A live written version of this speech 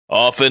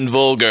often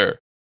vulgar,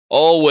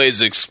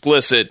 always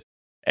explicit,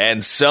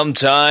 and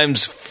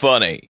sometimes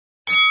funny.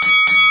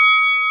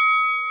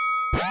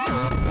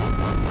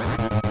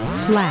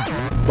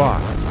 Slap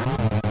box.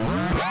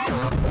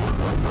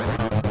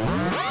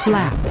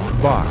 Slap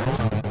box.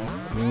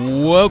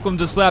 Welcome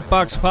to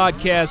Slapbox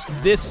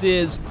Podcast. This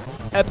is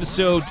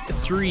episode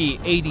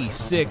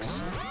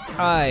 386.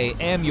 I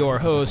am your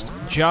host,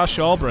 Josh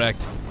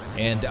Albrecht,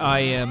 and I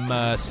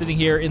am sitting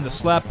here in the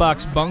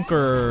Slapbox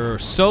bunker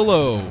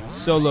solo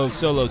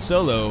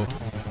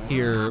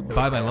here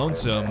by my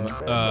lonesome.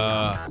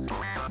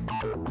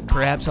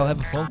 Perhaps I'll have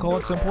a phone call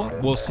at some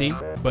point. We'll see.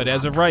 But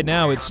as of right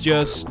now, it's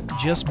just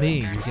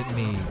me. You're getting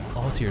me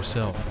all to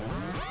yourself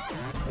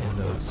in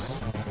those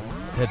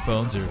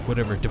headphones or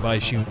whatever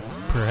device you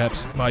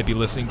perhaps might be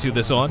listening to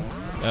this on.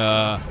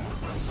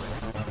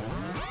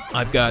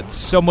 I've got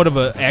somewhat of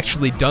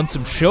actually done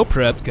some show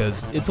prep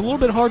because it's a little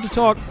bit hard to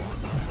talk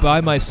by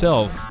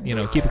myself,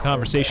 keep a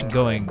conversation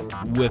going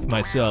with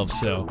myself.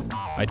 So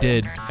I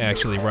did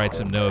actually write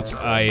some notes.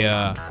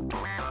 I,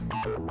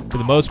 for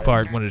the most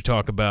part, wanted to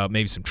talk about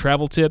maybe some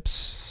travel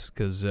tips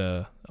because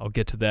I'll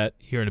get to that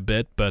here in a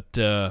bit. But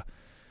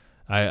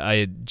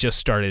I just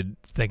started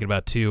thinking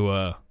about,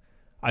 too,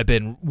 I've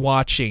been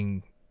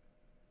watching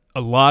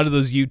a lot of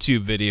those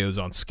YouTube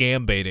videos on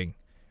scam baiting.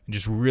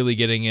 Just really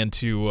getting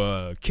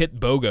into Kit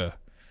Boga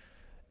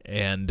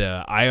and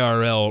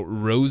IRL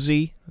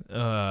Rosie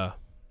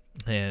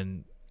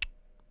and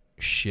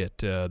shit.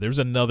 There's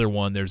another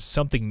one. There's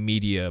something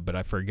media, but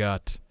I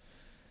forgot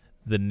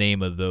the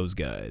name of those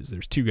guys.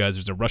 There's two guys.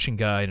 There's a Russian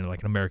guy and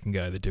like an American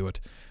guy that do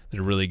it. That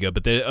are really good.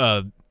 But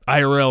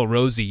IRL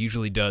Rosie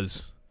usually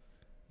does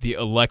the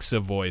Alexa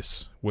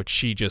voice, which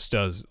she just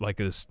does like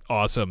this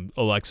awesome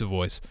Alexa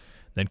voice.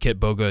 Then Kit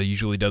Boga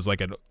usually does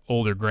like an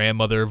older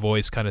grandmother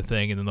voice kind of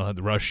thing, and then they'll have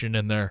the Russian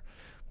in there.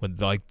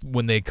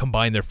 When they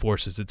combine their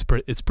forces, it's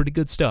pretty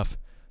good stuff.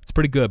 It's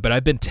pretty good. But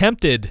I've been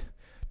tempted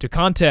to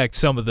contact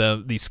some of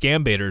these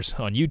scam baiters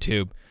on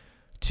YouTube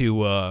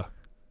to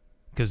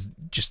because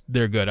just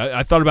they're good.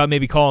 I thought about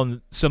maybe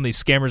calling some of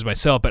these scammers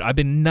myself, but I've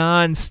been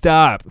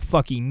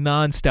fucking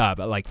nonstop,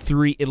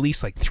 at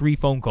least three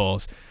phone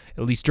calls,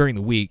 at least during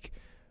the week,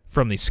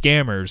 from these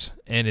scammers,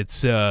 and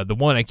it's the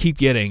one I keep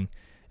getting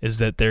is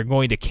that they're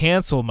going to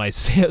cancel my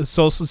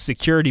Social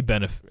Security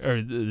benefit,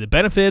 or the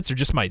benefits, or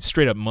just my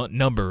straight up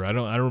number. I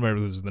don't remember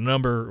if it was the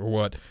number or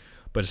what,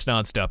 but it's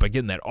nonstop. I get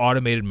in that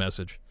automated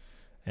message,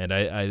 and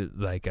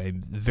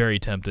I'm very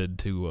tempted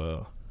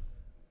to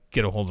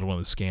get a hold of one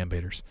of the scam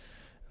baiters.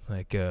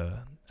 I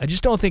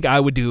just don't think I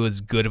would do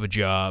as good of a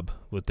job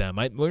with them.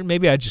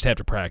 Maybe I just have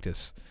to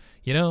practice.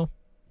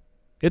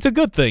 It's a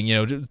good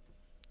thing.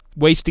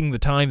 Wasting the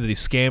time of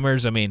these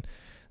scammers. I mean,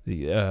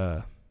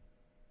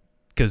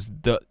 because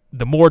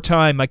the more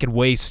time I can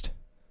waste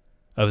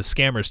of a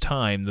scammer's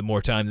time, the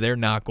more time they're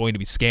not going to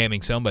be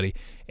scamming somebody,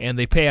 and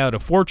they pay out a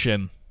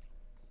fortune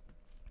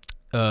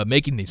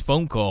making these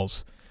phone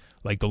calls.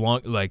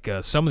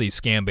 Some of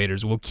these scam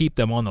baiters will keep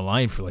them on the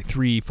line for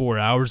 3-4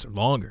 hours or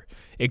longer.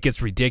 It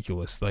gets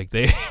ridiculous.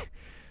 They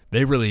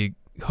really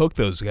hook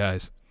those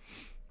guys.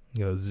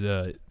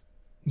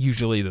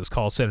 Usually those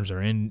call centers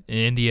are in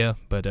India,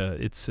 but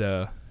it's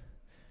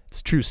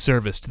true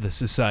service to the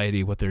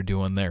society what they're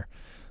doing there.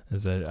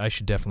 Is that I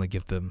should definitely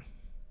give them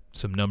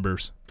some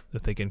numbers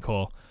that they can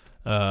call.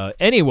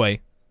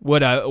 Anyway, what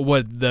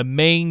the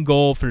main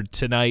goal for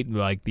tonight,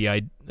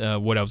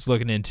 what I was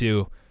looking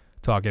into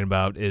talking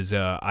about is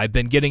I've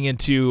been getting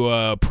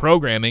into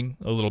programming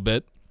a little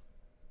bit,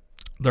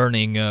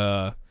 learning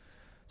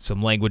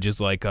some languages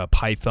like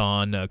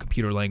Python,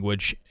 computer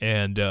language,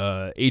 and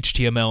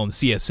HTML and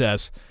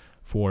CSS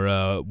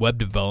for web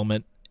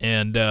development,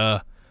 and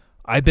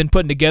I've been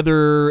putting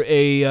together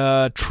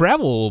a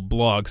travel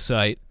blog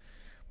site,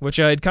 which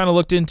I had kind of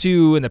looked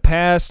into in the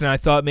past, and I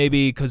thought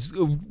maybe, because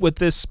with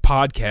this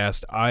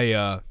podcast,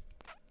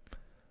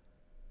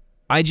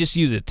 I just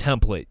use a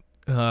template.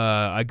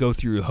 I go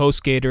through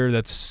HostGator,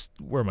 that's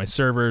where my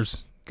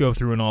servers go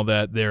through and all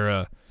that.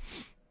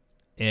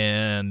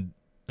 And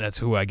that's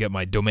who I get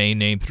my domain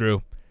name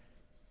through.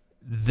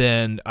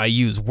 Then I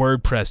use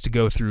WordPress to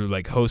go through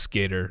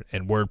HostGator,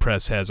 and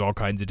WordPress has all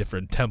kinds of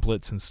different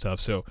templates and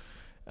stuff. So,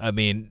 I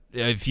mean,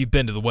 if you've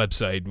been to the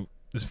website,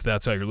 if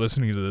that's how you're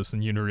listening to this,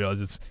 then you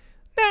realize it's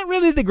not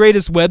really the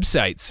greatest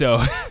website.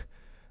 So,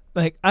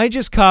 I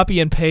just copy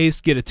and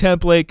paste, get a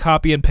template,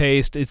 copy and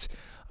paste.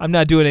 I'm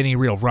not doing any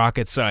real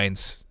rocket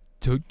science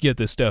to get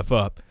this stuff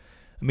up.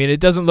 I mean, it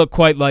doesn't look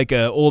quite like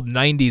a old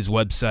 90s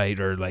website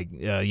or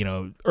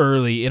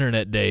early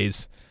internet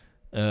days.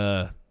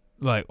 Or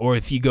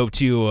if you go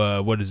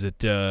to, what is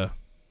it? I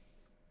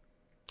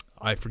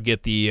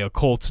forget the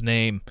cult's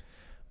name,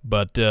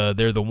 but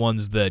they're the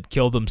ones that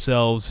killed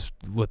themselves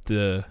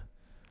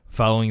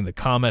following the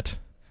comet.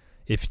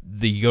 If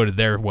you go to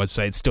their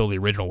website, it's still the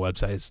original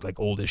website. It's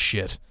old as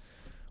shit,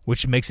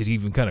 which makes it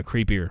even kind of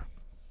creepier.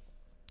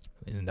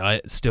 And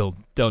I still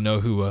don't know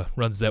who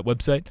runs that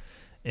website.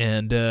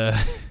 And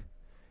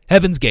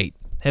Heaven's Gate.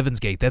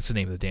 That's the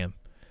name of the damn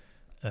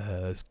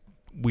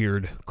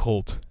weird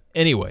cult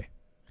Anyway,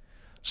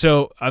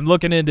 so I'm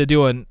looking into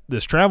doing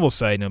this travel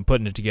site and I'm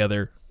putting it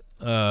together.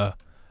 I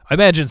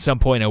imagine at some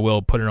point I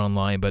will put it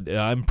online, but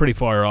I'm pretty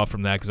far off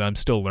from that because I'm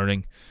still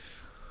learning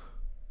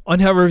on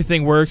how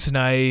everything works, and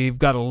I've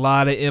got a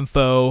lot of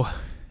info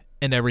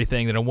and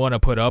everything that I want to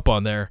put up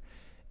on there.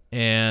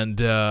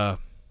 And I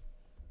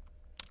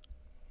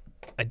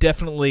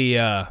definitely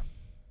have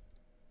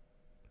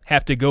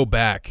to go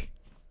back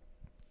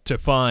to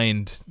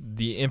find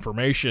the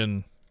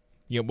information.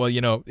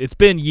 It's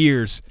been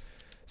years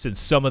since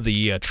some of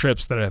the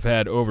trips that I've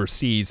had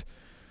overseas,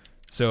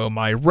 so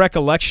my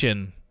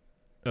recollection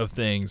of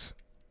things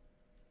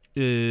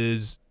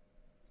is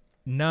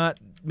not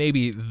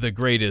maybe the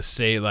greatest.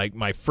 Say, like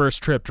my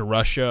first trip to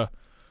Russia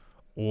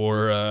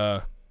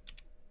or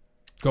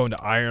going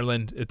to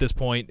Ireland. At this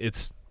point,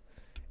 it's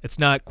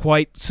not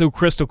quite so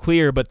crystal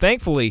clear, but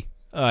thankfully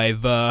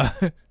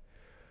I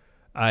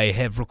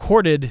have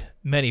recorded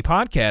many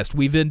podcasts.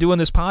 We've been doing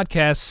this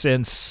podcast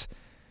since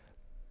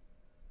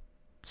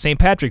St.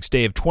 Patrick's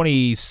Day of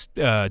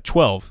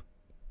 2012.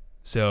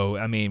 So,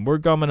 I mean, we're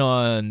coming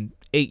on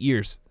 8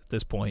 years at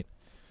this point.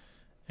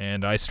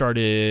 And I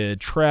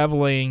started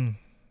traveling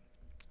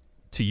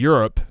to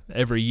Europe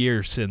every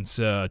year since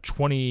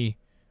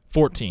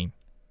 2014.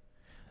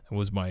 It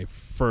was my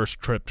first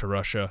trip to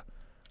Russia.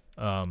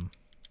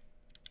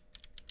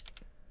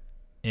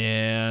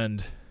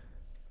 And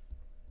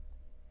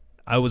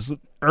I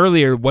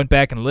went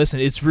back and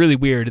listened. It's really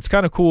weird. It's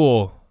kind of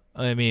cool.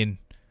 I mean,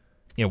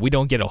 we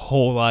don't get a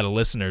whole lot of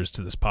listeners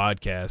to this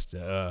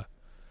podcast.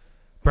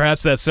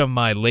 Perhaps that's some of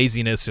my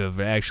laziness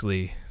of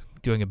actually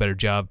doing a better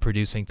job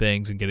producing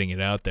things and getting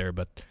it out there.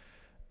 But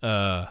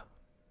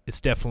it's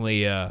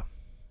definitely,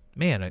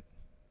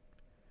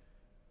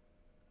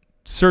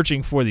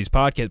 searching for these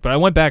podcasts. But I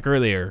went back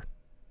earlier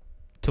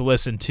to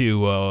listen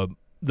to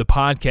the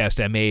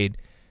podcast I made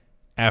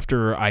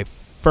after I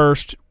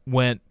first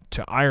went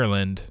to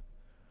Ireland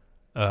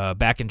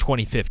back in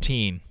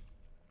 2015.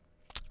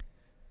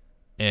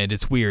 And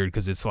it's weird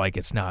because it's like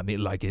it's not me.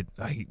 Like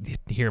I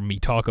hear me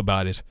talk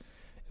about it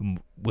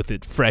with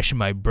it fresh in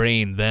my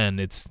brain. Then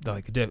it's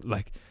like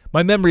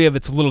my memory of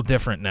it's a little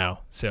different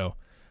now. So,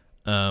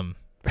 but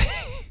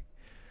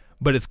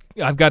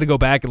I've got to go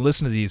back and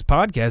listen to these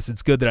podcasts.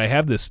 It's good that I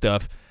have this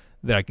stuff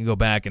that I can go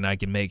back and I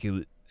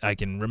can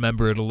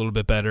remember it a little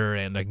bit better,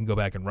 and I can go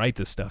back and write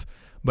this stuff.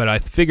 But I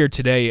figured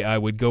today I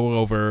would go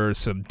over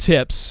some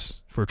tips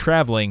for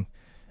traveling,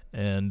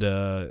 and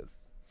now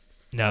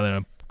that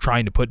I'm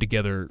trying to put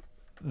together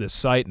this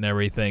site and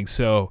everything.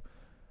 So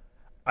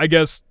I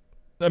guess,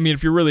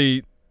 if you're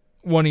really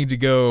wanting to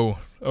go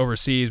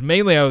overseas,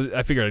 mainly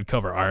I figured I'd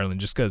cover Ireland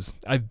just because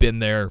I've been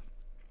there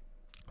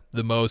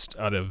the most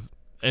out of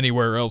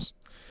anywhere else.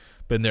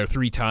 Been there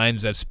 3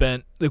 times. I've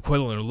spent the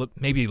equivalent of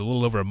maybe a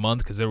little over a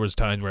month because there was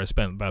times where I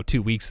spent about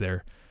 2 weeks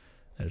there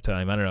at a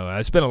time. I don't know.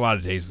 I spent a lot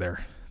of days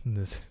there.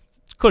 This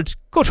good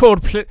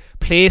old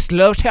place.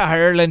 Loved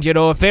Ireland,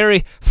 a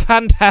very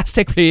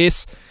fantastic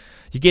place.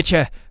 You get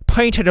your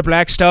pint of the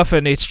black stuff,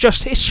 and it's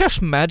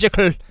just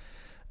magical.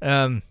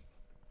 I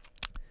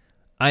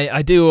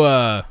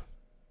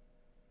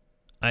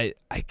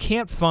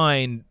can't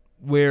find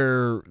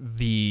where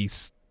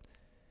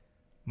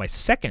my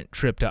second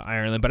trip to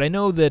Ireland, but I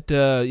know that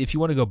if you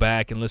want to go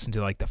back and listen to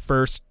the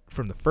first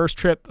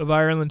trip of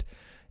Ireland,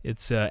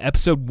 it's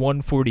episode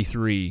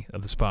 143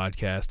 of this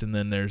podcast, and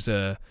then there's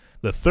the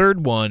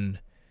third one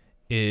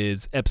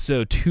is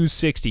episode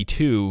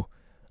 262.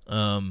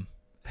 I'm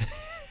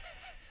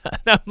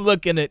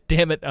looking at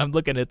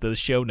the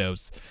show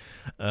notes.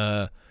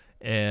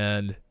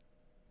 And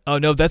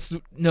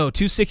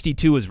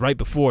 262 is right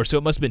before, so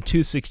it must have been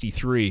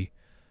 263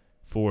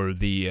 for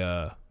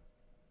the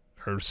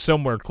or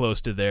somewhere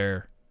close to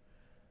there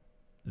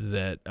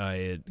that I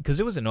had, because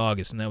it was in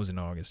August, and that was in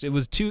August. It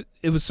was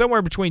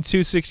somewhere between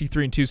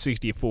 263 and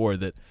 264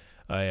 that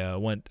I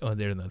went on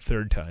there the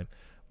third time.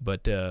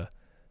 But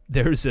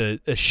there's a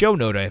show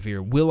note I have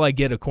here. Will I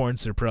get a corn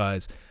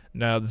surprise?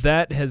 Now,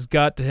 that has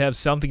got to have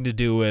something to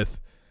do with,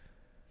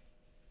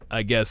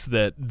 I guess,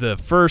 that the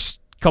first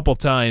couple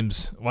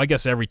times, well, I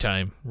guess every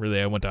time, really,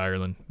 I went to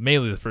Ireland.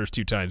 Mainly the first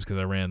 2 times because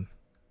I ran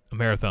a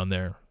marathon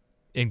there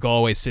in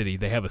Galway City.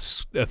 They have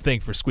a thing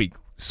for sweet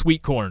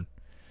corn.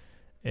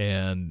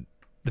 And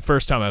the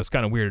first time I was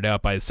kind of weirded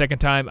out. By the second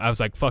time, I was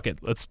like, fuck it.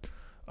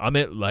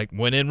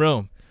 When in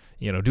Rome.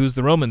 Do as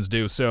the Romans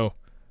do. So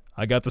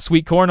I got the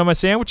sweet corn on my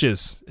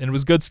sandwiches, and it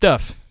was good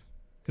stuff.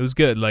 It was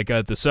good. Like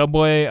at the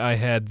Subway, I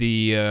had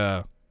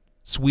the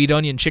sweet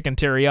onion chicken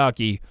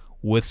teriyaki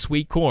with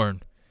sweet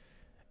corn,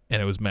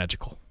 and it was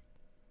magical.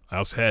 I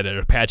also had an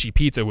Apache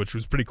pizza, which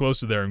was pretty close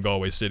to there in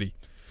Galway City.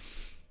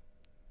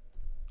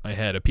 I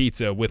had a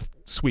pizza with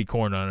sweet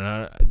corn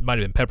on it. It might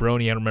have been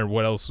pepperoni. I don't remember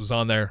what else was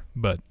on there,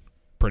 but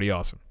pretty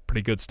awesome.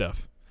 Pretty good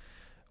stuff.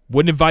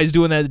 Wouldn't advise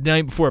doing that the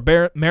night before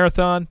a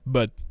marathon,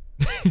 but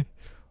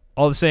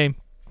all the same,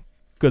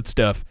 good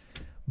stuff.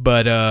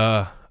 But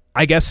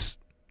I guess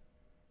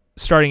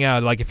starting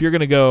out, if you're going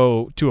to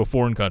go to a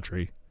foreign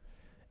country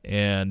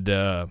and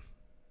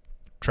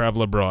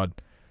travel abroad,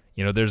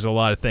 there's a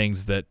lot of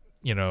things that,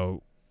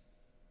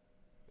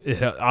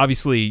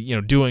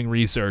 obviously, doing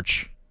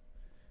research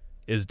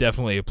is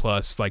definitely a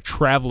plus. Like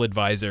Travel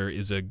Advisor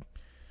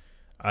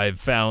I've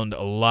found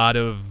a lot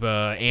of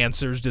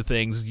answers to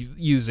things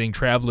using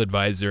Travel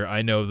Advisor.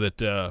 I know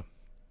that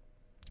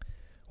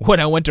when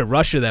I went to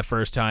Russia that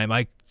first time,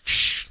 I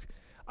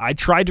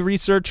tried to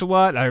research a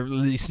lot. At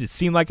least it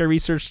seemed like I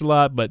researched a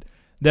lot, but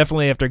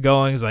definitely after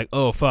going, it's like,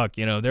 oh, fuck,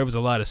 there was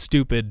a lot of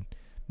stupid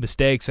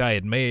mistakes I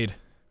had made.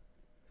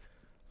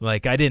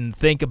 Like, I didn't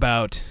think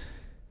about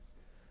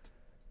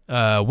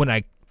when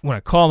I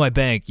call my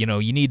bank, you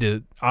need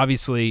to,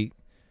 obviously,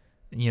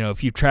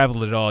 if you've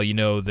traveled at all, you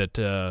know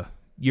that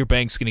your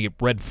bank's going to get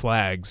red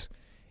flags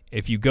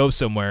if you go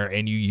somewhere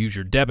and you use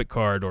your debit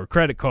card or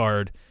credit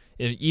card,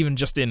 even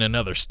just in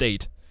another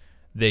state.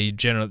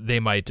 They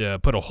might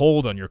put a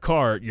hold on your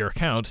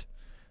account,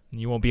 and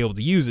you won't be able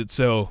to use it.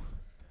 So,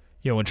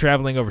 when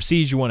traveling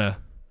overseas, you want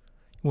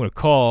to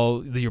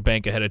call your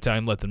bank ahead of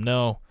time, let them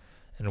know.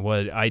 And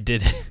what I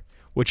did,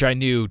 which I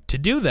knew to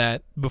do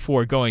that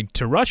before going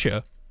to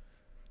Russia,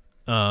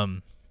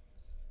 because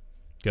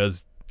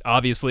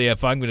obviously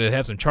if I'm going to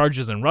have some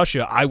charges in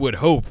Russia, I would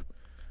hope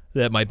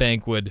that my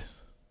bank would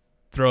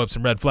throw up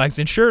some red flags.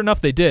 And sure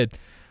enough, they did.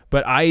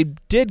 But I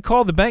did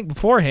call the bank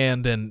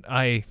beforehand, and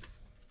I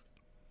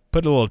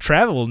put a little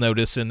travel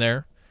notice in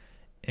there.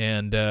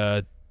 And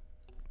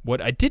what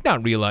I did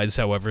not realize,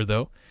 however,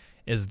 though,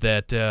 is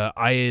that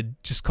I had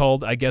just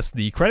called, I guess,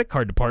 the credit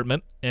card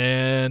department.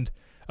 And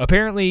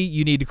apparently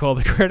you need to call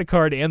the credit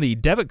card and the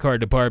debit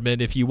card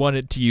department if you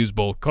wanted to use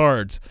both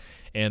cards.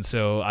 And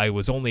so I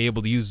was only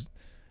able to use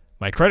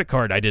my credit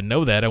card. I didn't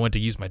know that. I went to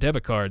use my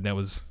debit card, and that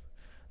was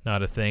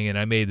not a thing. And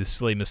I made the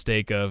silly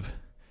mistake of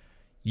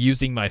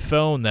using my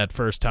phone that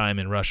first time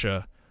in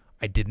Russia.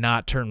 I did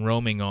not turn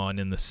roaming on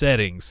in the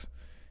settings,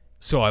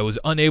 so I was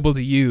unable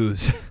to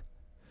use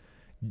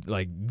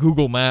like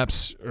Google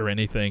Maps or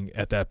anything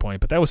at that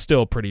point. But that was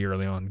still pretty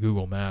early on,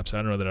 Google Maps. I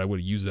don't know that I would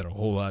have used that a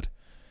whole lot.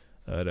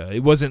 But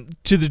it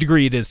wasn't to the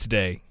degree it is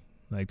today.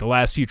 Like the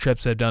last few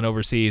trips I've done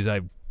overseas,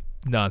 I've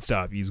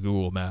nonstop used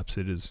Google Maps.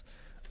 It is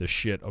the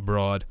shit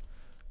abroad.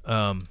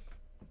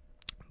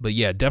 But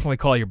yeah, definitely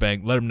call your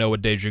bank. Let them know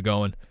what days you're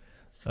going.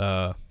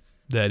 That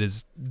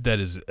is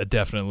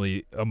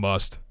definitely a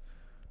must.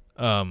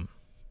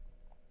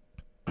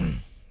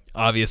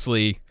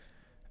 Obviously,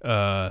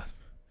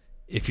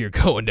 if you're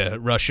going to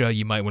Russia,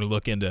 you might want to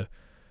look into,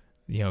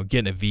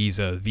 getting a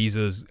visa.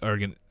 Visas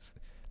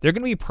they're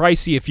going to be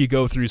pricey if you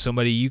go through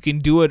somebody. You can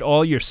do it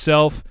all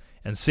yourself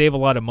and save a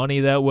lot of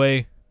money that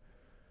way.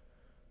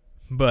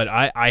 But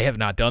I have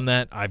not done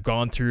that. I've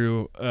gone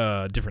through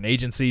different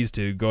agencies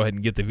to go ahead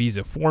and get the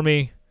visa for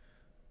me.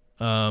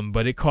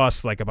 But it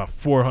costs like about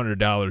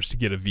 $400 to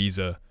get a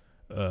visa,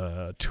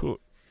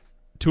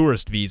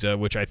 tourist visa,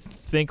 which I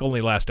think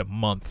only lasts a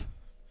month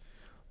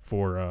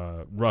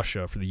for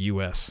Russia, for the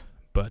U.S.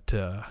 But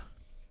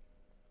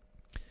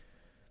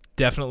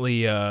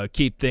definitely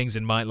keep things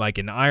in mind. Like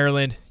in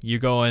Ireland, you're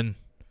going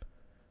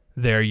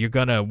there, you're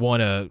going to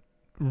want to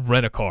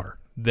rent a car.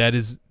 That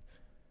is,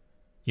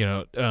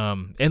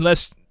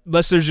 unless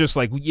there's just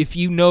like, if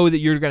you know that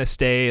you're going to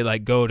stay,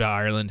 like go to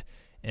Ireland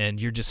and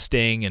you're just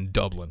staying in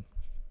Dublin,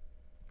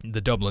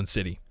 the Dublin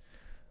city,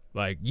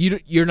 like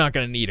you're not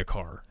going to need a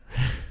car.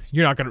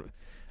 You're not going to,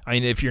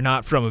 if you're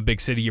not from a big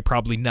city, you're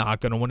probably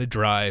not going to want to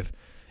drive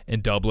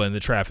in Dublin. The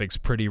traffic's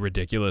pretty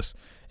ridiculous.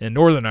 In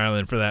Northern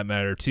Ireland, for that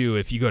matter, too,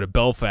 if you go to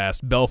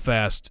Belfast,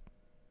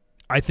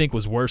 I think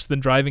was worse than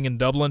driving in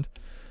Dublin.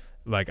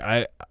 Like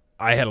I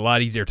had a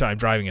lot easier time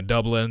driving in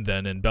Dublin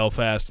than in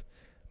Belfast.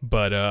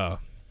 But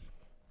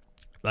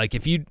like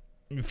if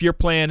your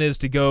plan is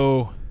to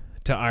go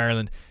to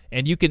Ireland,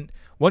 and you can,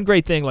 one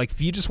great thing, like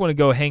if you just want to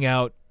go hang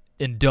out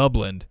in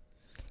Dublin,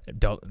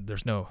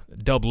 there's no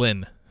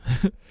Dublin.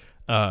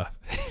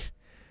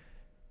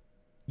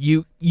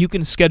 You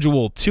can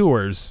schedule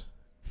tours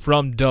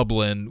from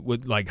Dublin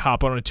with, like,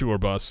 hop on a tour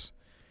bus,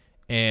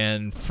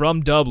 and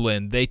from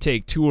Dublin they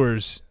take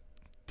tours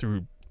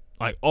through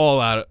like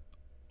all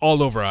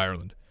over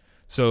Ireland.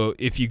 So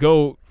if you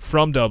go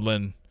from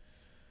Dublin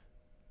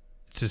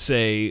to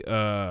say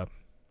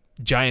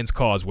Giant's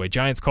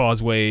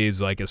Causeway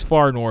is like as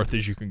far north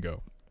as you can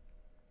go.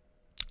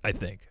 I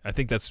think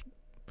that's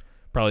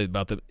probably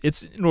about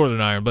it's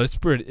Northern Ireland,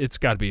 but it's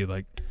got to be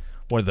like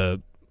one of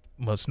the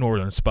most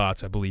northern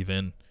spots, I believe,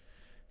 in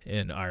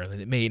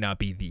Ireland. It may not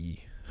be the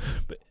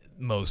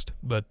most,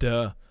 but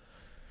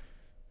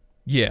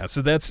yeah,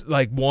 so that's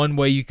like one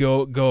way you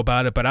go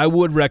about it. But I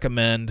would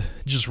recommend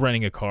just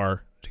renting a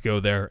car to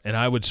go there, and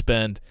I would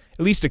spend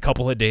at least a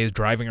couple of days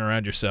driving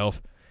around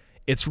yourself.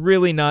 It's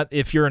really not,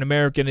 if you're an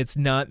American, it's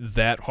not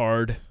that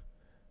hard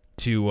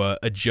to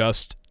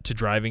adjust to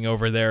driving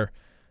over there.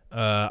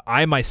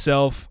 I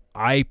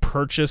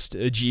purchased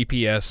a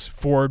GPS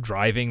for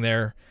driving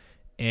there,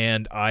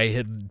 and I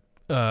had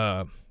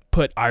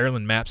put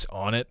Ireland Maps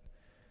on it,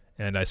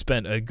 and I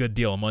spent a good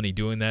deal of money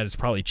doing that. It's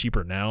probably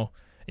cheaper now.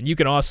 And you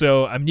can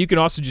also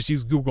just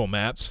use Google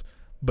Maps,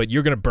 but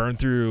you're going to burn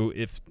through,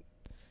 if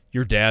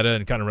your data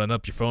and kind of run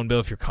up your phone bill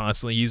if you're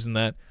constantly using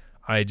that.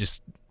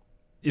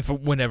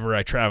 Whenever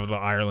I travel to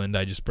Ireland,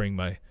 I just bring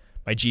my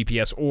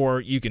GPS, or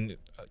you can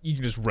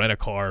just rent a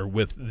car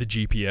with the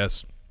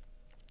GPS,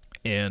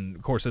 and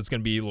of course that's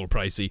going to be a little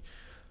pricey,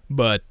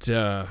 but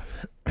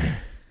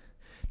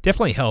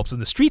definitely helps.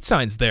 And the street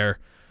signs there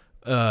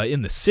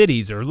in the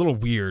cities are a little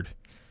weird.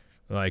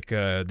 Like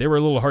they were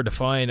a little hard to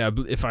find.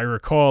 If I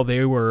recall,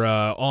 they were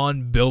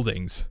on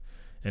buildings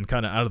and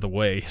kind of out of the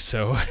way,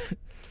 so it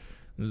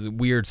was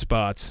weird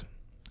spots.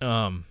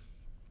 And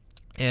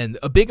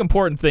a big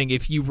important thing,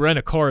 if you rent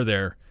a car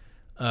there,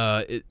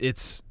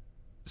 it's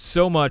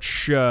so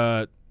much,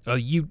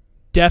 you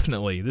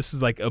definitely, this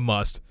is like a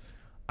must,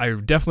 I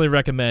definitely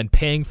recommend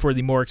paying for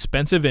the more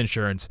expensive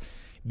insurance,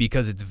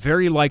 because it's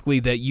very likely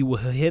that you will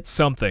hit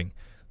something.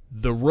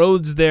 The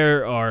roads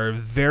there are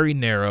very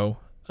narrow.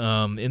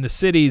 In the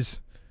cities,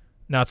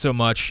 not so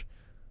much,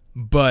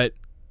 but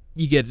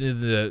you get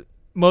into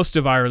most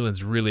of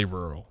Ireland's really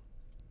rural.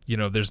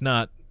 There's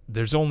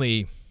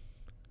only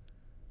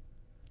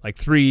like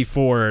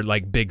 3-4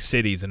 like big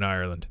cities in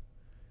Ireland,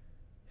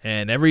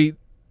 and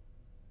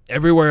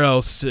everywhere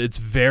else it's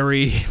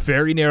very,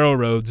 very narrow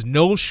roads,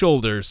 no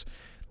shoulders,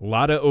 a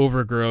lot of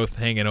overgrowth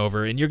hanging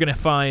over, and you're gonna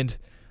find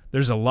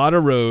there's a lot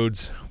of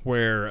roads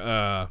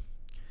where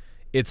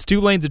it's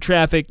 2 lanes of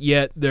traffic,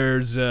 yet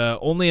there's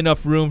only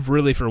enough room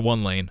really for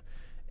 1 lane,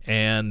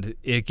 and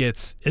it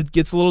gets a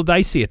little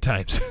dicey at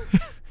times.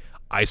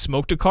 I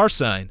smoked a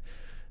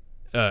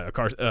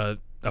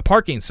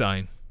parking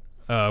sign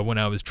when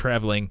I was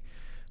traveling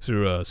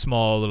through a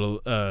small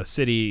little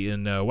city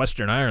in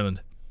Western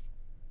Ireland,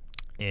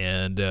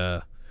 and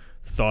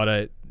thought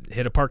I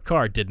hit a parked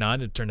car. Did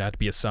not. It turned out to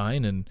be a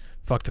sign, and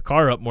fucked the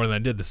car up more than I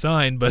did the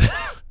sign. But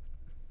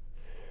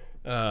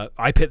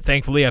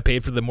thankfully I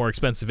paid for the more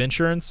expensive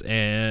insurance,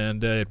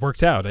 and it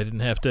worked out. I didn't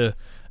have to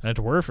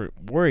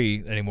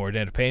worry anymore. I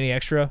didn't have to pay any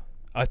extra.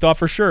 I thought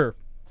for sure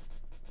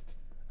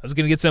I was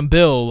gonna get some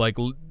bill like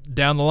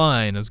down the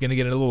line. I was gonna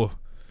get a little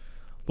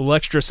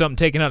extra something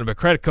taken out of my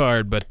credit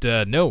card, but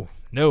no,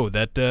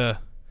 that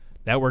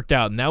worked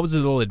out. And that was a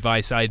little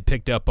advice I had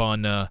picked up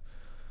on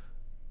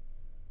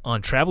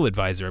Travel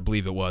Advisor, I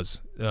believe it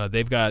was.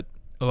 They've got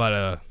a lot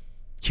of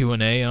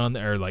Q&A on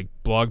there, like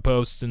blog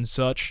posts and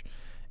such,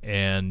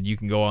 and you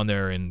can go on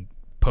there and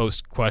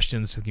post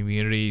questions to the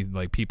community,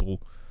 like people will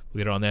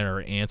get on there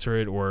or answer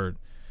it, or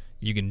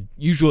you can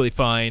usually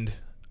find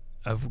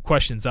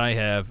questions I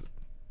have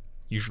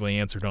usually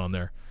answered on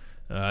there.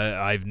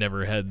 I've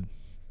never had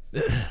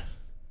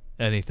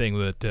anything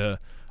that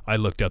I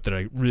looked up that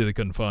I really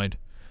couldn't find.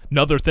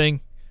 Another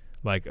thing,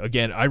 like,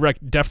 again, I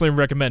definitely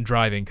recommend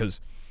driving, because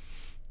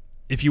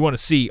if you want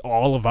to see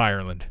all of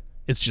Ireland,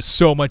 it's just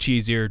so much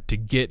easier to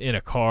get in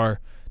a car.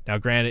 Now,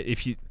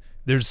 granted,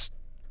 there's,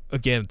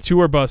 again,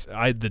 tour bus,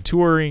 the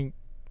touring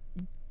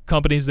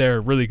companies there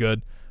are really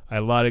good. I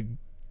had a lot of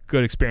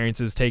good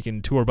experiences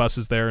taking tour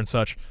buses there and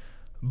such,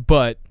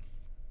 but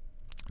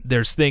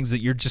there's things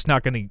that you're just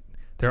not going to,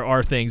 there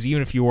are things,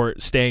 even if you're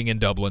staying in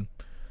Dublin,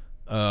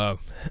 that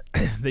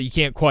you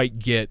can't quite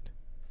get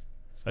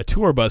a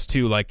tour bus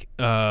to, like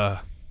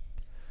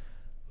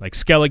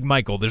Skellig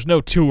Michael. There's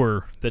no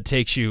tour that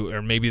takes you,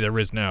 or maybe there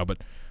is now, but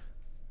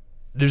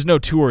there's no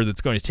tour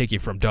that's going to take you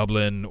from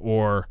Dublin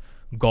or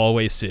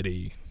Galway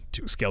City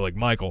to Skellig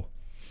Michael.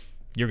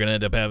 You're going to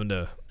end up having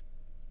to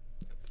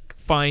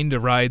find a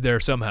ride there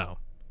somehow.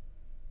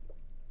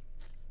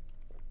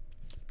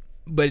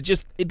 But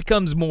it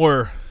becomes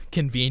more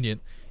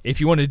convenient if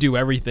you want to do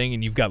everything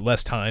and you've got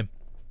less time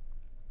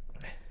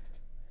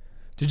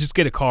to just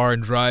get a car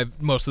and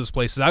drive most of those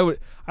places. I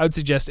would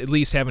suggest at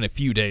least having a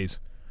few days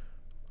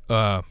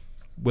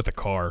with a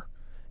car,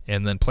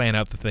 and then plan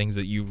out the things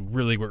that you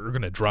really were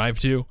going to drive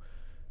to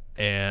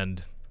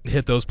and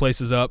hit those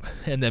places up,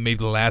 and then maybe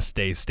the last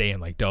day stay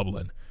in like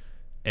Dublin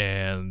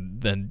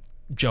and then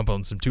jump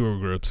on some tour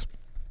groups.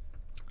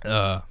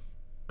 I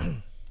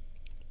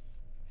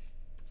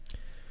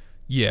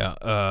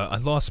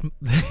lost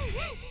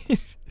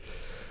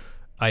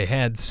I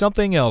had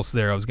something else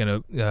there I was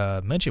going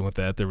to mention with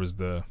that. There was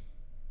the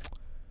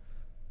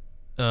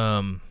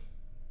Dublin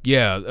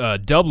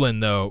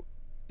though.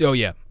 Oh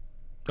yeah.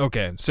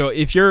 Okay. So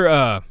if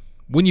you're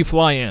when you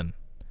fly in,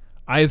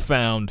 I've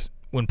found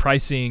when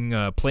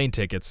pricing plane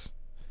tickets,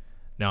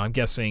 now I'm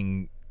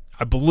guessing,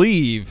 I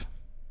believe,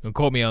 don't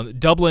quote me on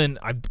Dublin,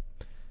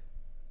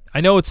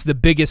 I know it's the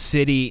biggest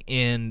city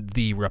in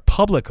the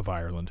Republic of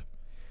Ireland.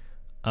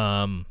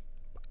 I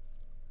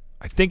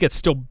think it's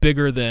still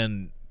bigger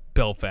than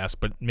Belfast,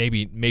 but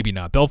maybe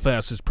not.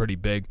 Belfast is pretty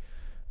big.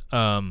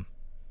 So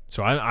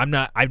I've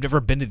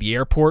never been to the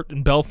airport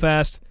in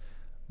Belfast,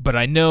 but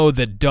I know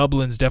that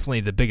Dublin's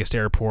definitely the biggest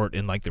airport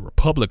in like the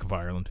Republic of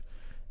Ireland.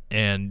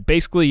 And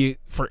basically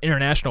for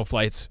international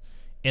flights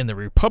in the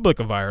Republic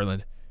of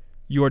Ireland,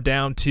 you are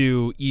down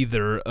to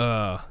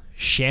either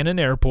Shannon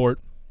Airport,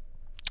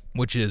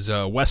 which is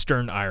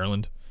Western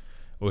Ireland,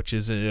 which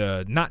is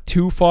not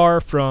too far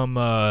from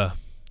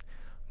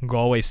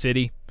Galway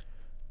City.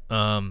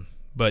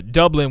 But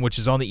Dublin, which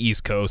is on the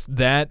East Coast,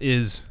 that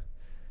is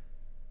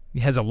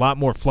It has a lot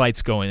more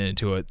flights going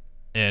into it,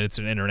 and it's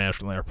an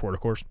international airport, of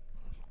course.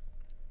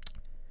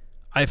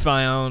 I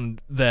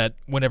found that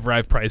whenever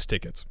I've priced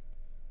tickets,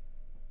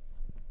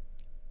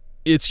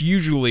 it's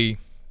usually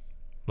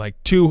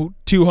like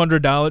 $200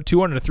 to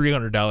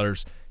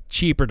 $300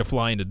 cheaper to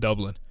fly into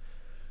Dublin.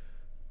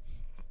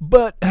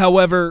 But,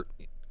 however,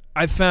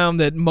 I found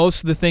that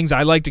most of the things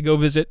I like to go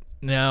visit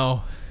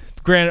now,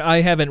 granted,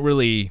 I haven't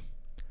really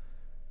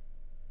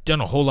done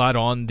a whole lot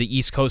on the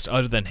East Coast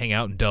other than hang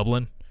out in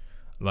Dublin,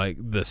 like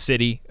the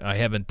city. I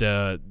haven't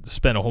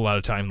spent a whole lot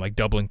of time like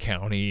Dublin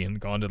County and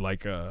gone to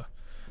like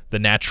the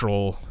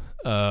natural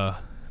or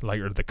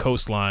the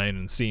coastline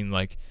and seen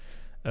like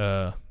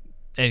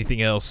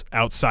anything else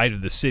outside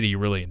of the city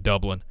really in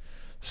Dublin.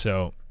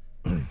 So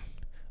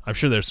I'm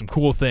sure there's some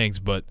cool things,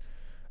 but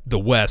the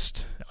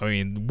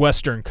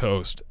western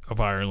coast of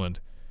Ireland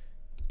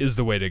is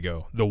the way to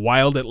go. The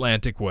Wild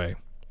Atlantic Way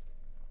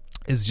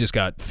has just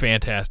got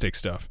fantastic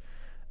stuff.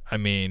 I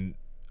mean,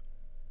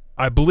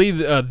 I believe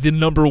the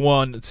number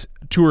one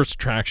tourist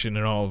attraction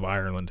in all of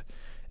Ireland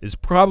is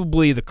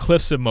probably the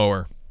Cliffs of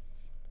Moher.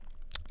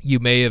 You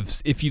may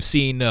have, if you've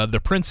seen The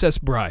Princess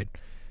Bride,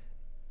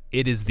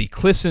 it is the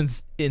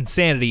Cliffs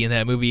Insanity in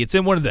that movie. It's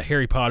in one of the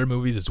Harry Potter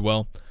movies as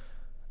well.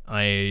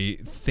 I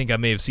think I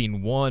may have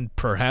seen one,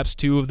 perhaps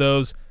two of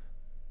those.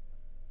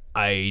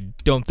 I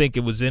don't think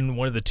it was in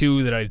one of the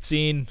two that I've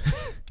seen,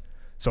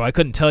 so I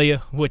couldn't tell you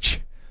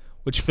which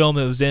film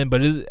it was in,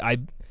 but it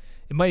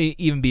might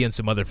even be in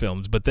some other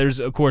films. But there's,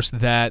 of course,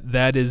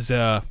 that is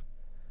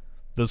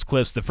those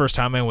cliffs. The first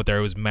time I went there,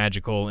 it was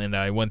magical, and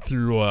I went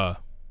through.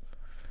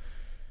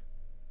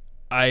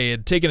 I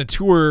had taken a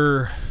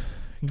tour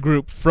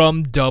group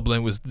from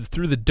Dublin. It was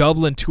through the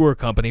Dublin tour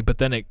company, but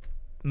then it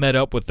met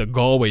up with the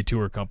Galway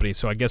tour company.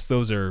 So I guess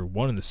those are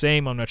one and the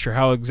same. I'm not sure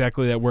how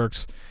exactly that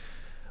works,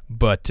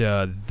 but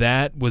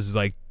that was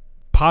like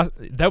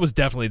that was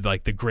definitely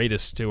like the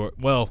greatest tour.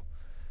 Well,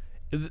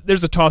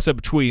 there's a toss-up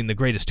between the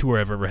greatest tour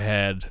I've ever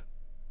had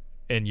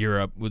in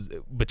Europe was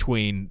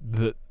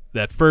between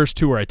that first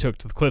tour I took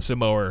to the Cliffs of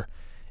Moher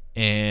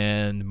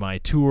and my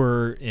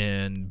tour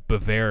in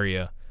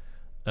Bavaria,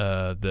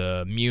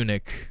 the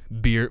Munich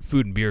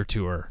food and beer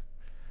tour.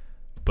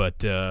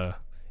 But it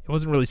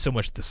wasn't really so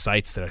much the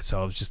sights that I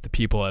saw; it was just the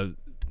people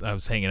I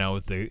was hanging out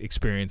with, the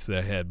experience that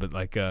I had. But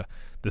like the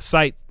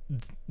site,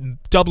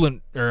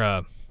 Dublin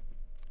or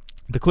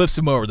the Cliffs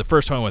of Moher, the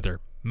first time I went there,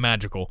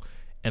 magical.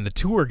 And the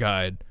tour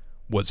guide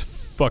was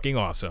fucking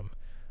awesome.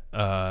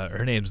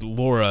 Her name's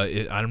Laura.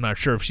 I'm not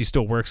sure if she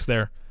still works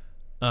there.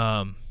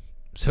 So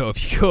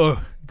if you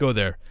go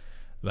there,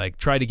 like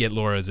try to get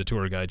Laura as a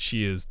tour guide.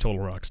 She is total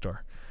rock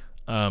star.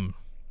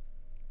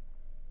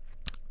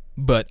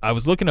 But I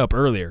was looking up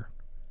earlier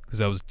because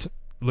I was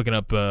looking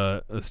up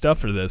stuff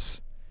for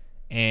this,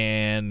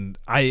 and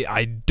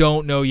I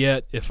don't know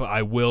yet if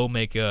I will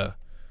make a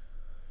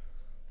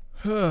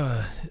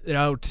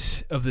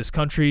out of this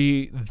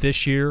country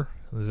this year.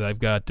 I've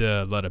got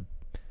a lot of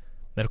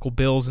medical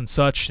bills and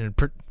such, and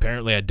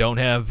apparently I don't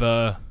have,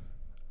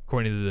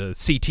 according to the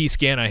CT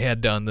scan I had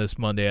done this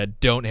Monday, I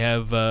don't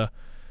have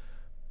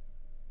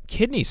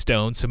kidney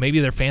stones, so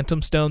maybe they're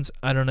phantom stones.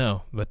 I don't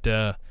know, but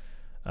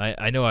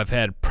I know I've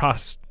had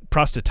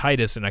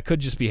prostatitis, and I could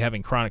just be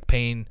having chronic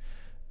pain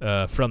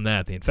from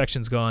that. The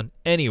infection's gone.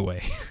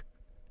 Anyway,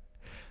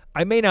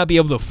 I may not be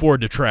able to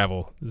afford to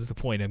travel. This is the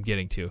point I'm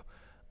getting to.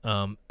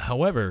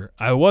 However,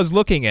 I was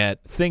looking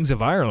at things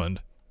of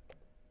Ireland,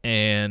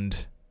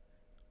 and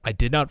I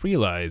did not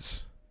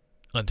realize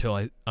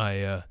until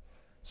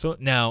so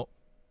now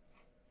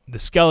the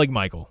Skellig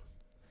Michael,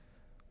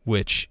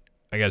 which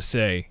I gotta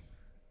say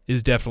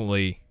is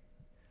definitely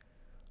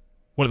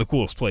one of the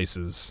coolest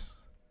places,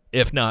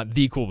 if not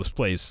the coolest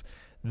place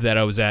that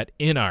I was at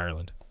in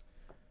Ireland.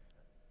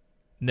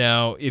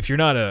 Now, if you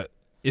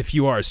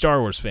are a Star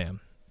Wars fan,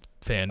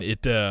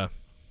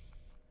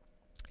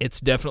 it's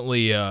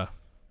definitely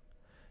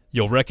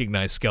you'll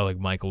recognize Skellig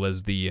Michael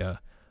as the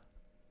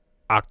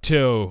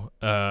Octo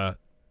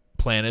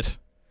planet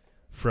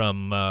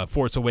from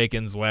Force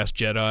Awakens, Last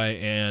Jedi,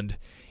 and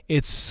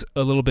it's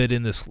a little bit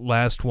in this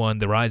last one,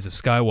 The Rise of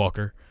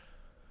Skywalker.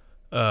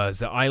 Is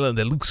the island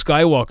that Luke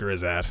Skywalker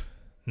is at.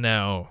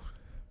 Now,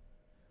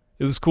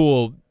 it was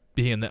cool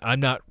being that I'm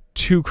not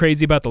too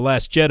crazy about The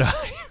Last Jedi,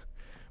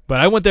 but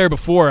I went there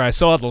before I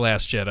saw The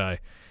Last Jedi,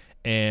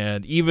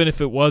 and even if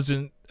it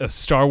wasn't a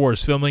Star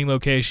Wars filming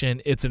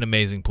location, it's an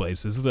amazing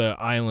place. This is an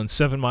island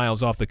 7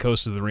 miles off the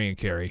coast of the Ring of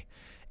Kerry,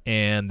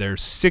 and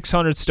there's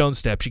 600 stone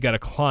steps you got to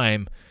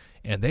climb,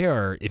 and they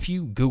are, if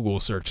you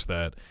Google search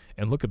that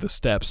and look at the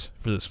steps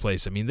for this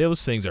place, I mean,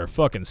 those things are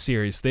fucking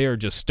serious. They are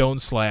just stone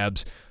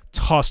slabs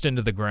tossed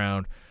into the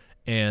ground,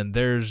 and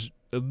there's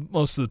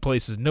most of the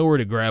places nowhere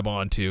to grab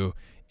onto.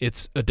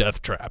 It's a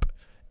death trap,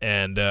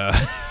 and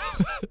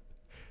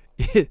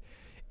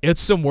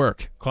it's some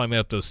work climbing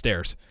up those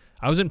stairs.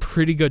 I was in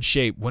pretty good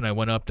shape when I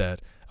went up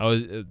that. I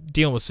was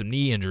dealing with some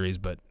knee injuries,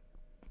 but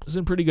I was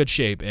in pretty good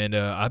shape, and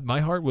my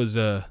heart was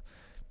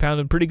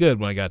pounding pretty good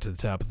when I got to the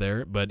top of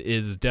there, but it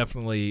is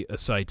definitely a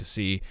sight to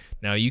see.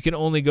 Now, you can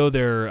only go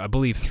there, I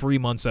believe, 3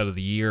 months out of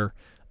the year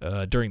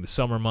during the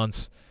summer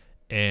months,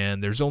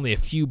 and there's only a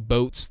few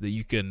boats that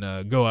you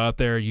can go out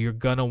there. You're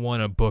going to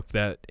want to book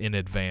that in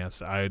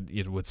advance. I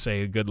would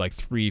say a good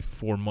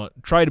 3-4 months.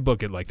 Try to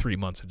book it 3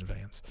 months in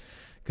advance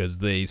because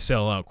they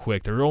sell out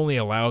quick. They're only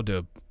allowed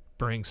to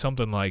bring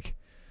something like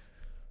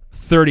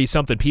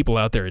 30-something people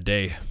out there a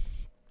day.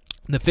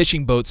 The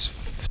fishing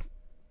boats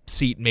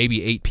seat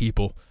maybe 8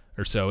 people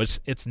or so.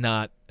 It's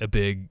not a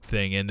big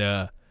thing, and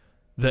the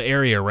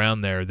area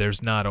around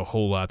there's not a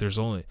whole lot. There's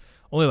only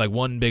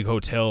one big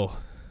hotel.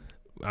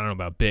 I don't know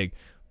about big,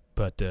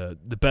 but the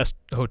best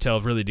hotel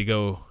really to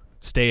go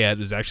stay at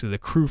is actually the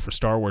crew for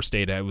Star Wars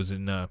stayed at. It was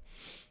in the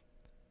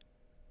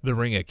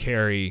Ring of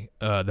Kerry,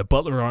 the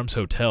Butler Arms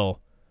Hotel,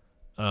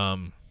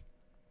 and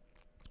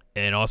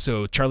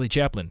also Charlie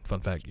Chaplin,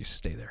 fun fact, used to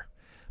stay there.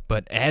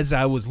 But as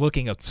I was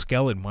looking up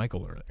Skellig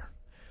Michael earlier,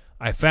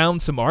 I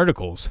found some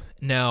articles.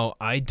 Now,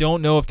 I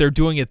don't know if they're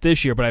doing it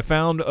this year, but I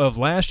found of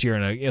last year,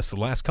 and I guess the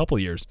last couple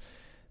of years,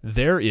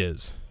 there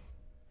is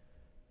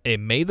a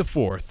May the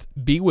 4th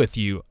Be With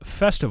You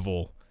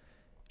festival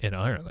in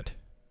Ireland.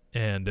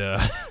 And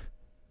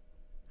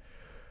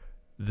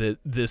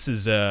this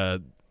is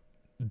on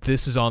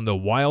the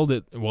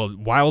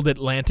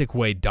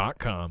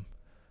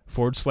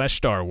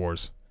wildatlanticway.com/Star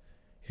Wars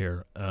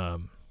here.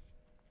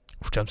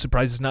 Which I'm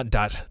surprised it's not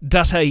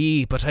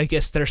 .ie, but I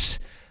guess this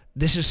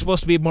is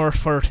supposed to be more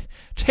for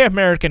to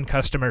American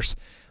customers.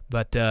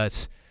 But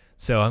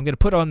so I'm going to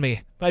put on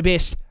my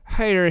best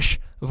Irish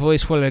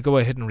voice while I go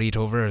ahead and read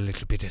over a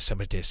little bit of some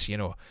of this.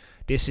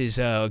 This is,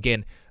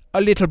 again,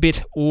 a little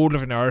bit old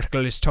of an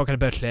article. It's talking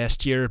about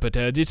last year, but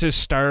this is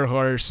Star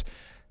Wars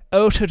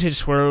Out of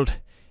This World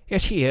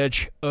at the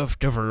Edge of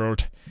the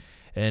World.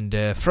 And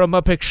from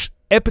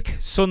epic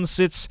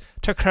sunsets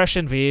to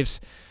crashing waves,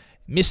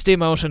 misty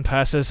mountain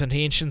passes and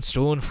ancient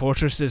stone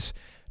fortresses,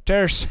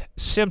 there's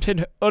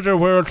something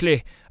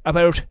otherworldly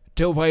about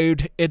the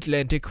wide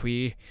Atlantic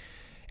way.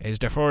 As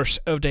the force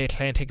of the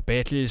Atlantic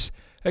battles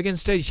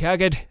against the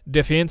jagged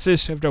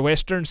defences of the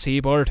western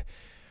seaboard,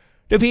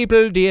 the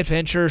people, the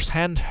adventures,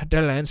 and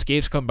the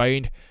landscapes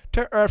combined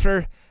to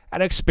offer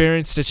an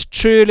experience that's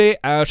truly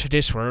out of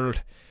this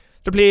world.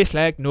 The place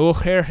like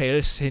nowhere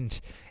else,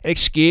 and an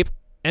escape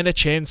and a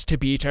chance to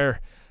beat her.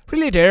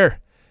 Really there.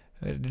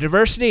 The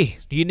diversity,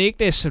 the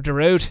uniqueness of the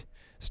route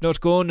is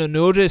not going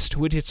unnoticed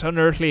with its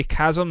unearthly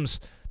chasms,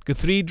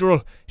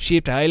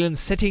 cathedral-shaped islands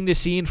setting the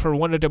scene for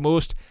one of the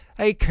most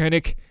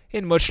iconic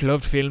and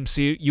much-loved film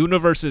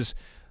universes,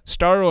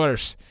 Star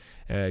Wars.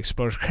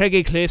 Explore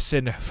craggy cliffs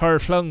and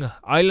far-flung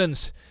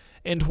islands,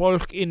 and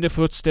walk in the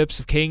footsteps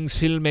of kings,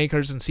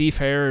 filmmakers and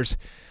seafarers,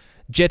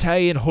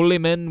 Jedi and holy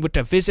men with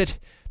a visit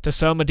to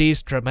some of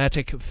these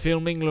dramatic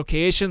filming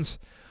locations.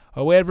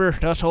 However,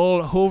 not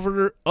all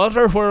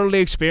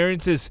otherworldly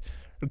experiences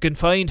are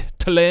confined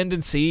to land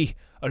and sea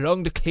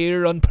along the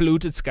clear,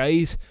 unpolluted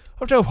skies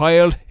of the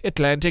wild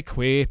Atlantic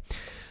way.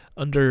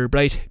 Under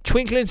bright,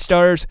 twinkling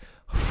stars,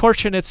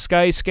 fortunate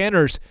sky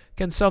scanners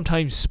can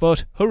sometimes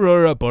spot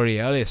Aurora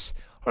Borealis,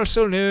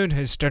 also known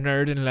as the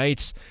Northern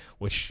Lights,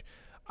 which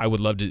I would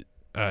love to.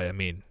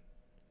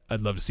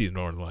 I'd love to see the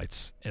Northern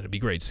Lights, and it'd be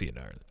great to see it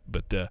in Ireland.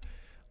 But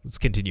let's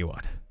continue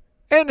on.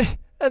 And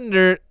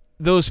under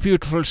those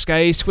beautiful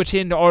skies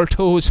within all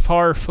those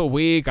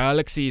far-away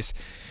galaxies,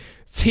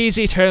 it's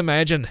easy to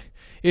imagine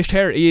if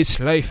there is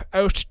life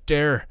out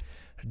there,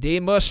 they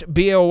must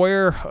be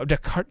aware of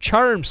the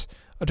charms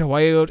of the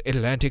wild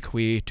Atlantic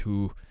way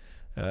too.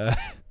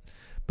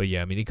 But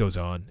yeah, it goes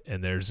on,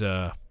 and there's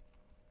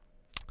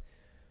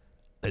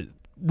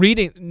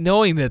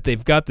knowing that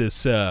they've got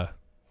this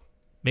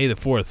May the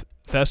 4th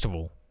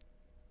festival,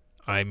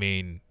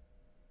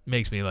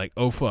 makes me like,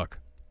 oh fuck,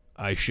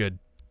 I should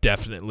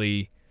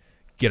definitely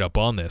get up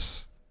on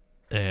this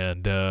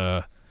and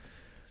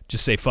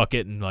just say fuck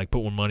it and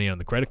put more money on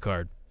the credit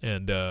card.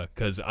 And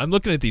because I'm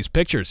looking at these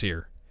pictures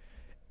here,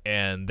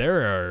 and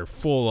there are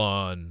full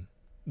on.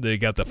 They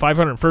got the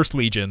 501st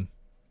Legion.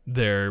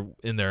 They're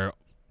in their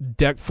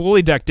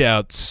fully decked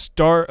out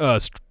Star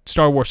Wars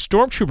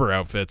Stormtrooper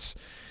outfits,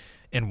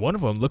 and one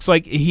of them looks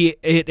like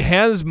it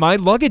has my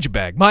luggage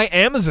bag, my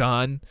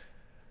Amazon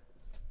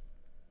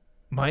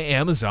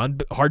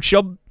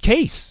hardshell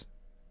case.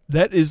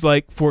 That is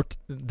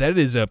that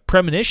is a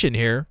premonition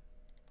here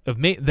of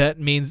me. That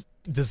means,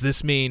 does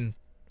this mean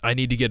I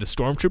need to get a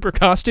Stormtrooper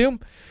costume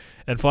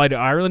and fly to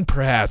Ireland?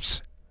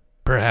 Perhaps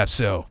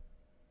so.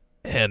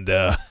 And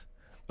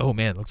oh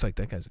man, looks like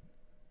that guy's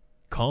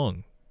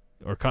Kong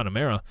or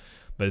Connemara,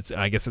 but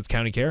I guess it's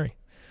County Kerry.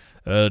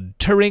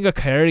 Taringa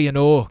Kerry,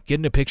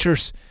 getting the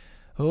pictures.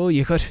 Oh,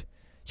 you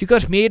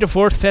got May the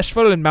 4th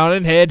Festival in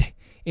Mallinhead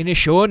in a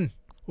showing,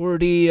 or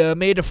the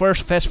May the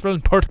 1st Festival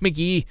in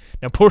Portmagee.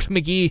 Now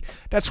Portmagee,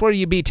 that's where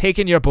you be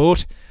taking your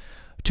boat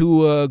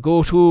to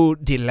go to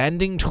the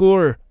landing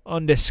tour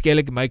on the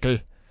Skellig Michael.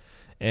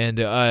 And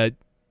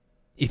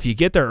if you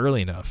get there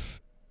early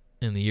enough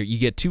in the year, you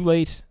get too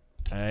late.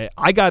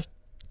 I got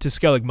to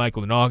Skellig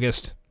Michael in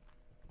August,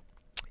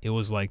 It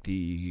was like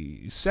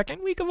the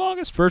second week of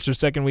August, first or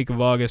second week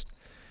of August.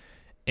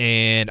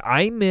 And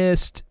I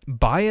missed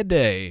by a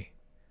day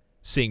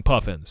seeing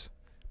puffins.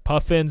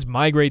 Puffins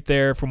migrate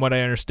there, from what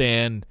I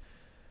understand,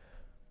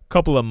 a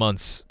couple of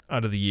months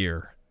out of the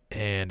year.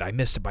 And I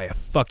missed it by a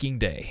fucking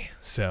day.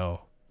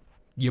 So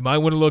you might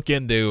want to look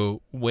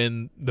into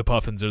when the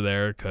puffins are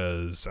there,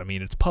 because, I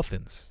mean, it's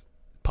puffins.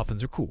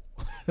 Puffins are cool.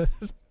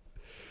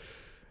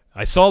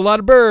 I saw a lot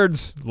of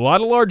birds, a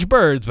lot of large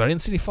birds, but I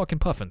didn't see any fucking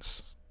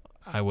puffins.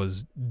 I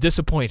was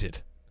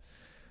disappointed.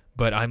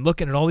 But I'm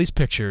looking at all these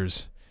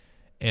pictures,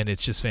 and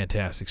it's just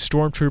fantastic.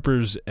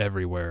 Stormtroopers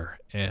everywhere,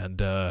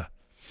 and I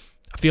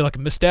feel like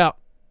I missed out.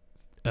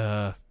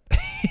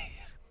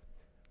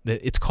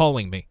 It's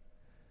calling me.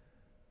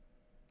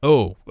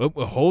 Oh,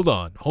 hold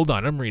on.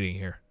 I'm reading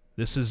here.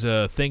 This is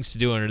things to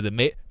do under the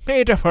May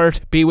the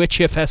 4th be with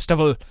you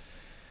festival.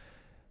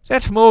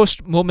 That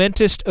most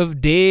momentous of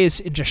days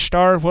in the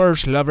Star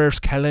Wars lovers'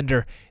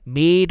 calendar,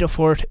 May the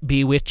 4th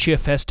be with you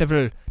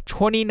festival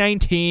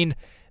 2019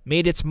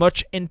 made its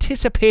much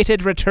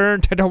anticipated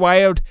return to the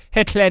wild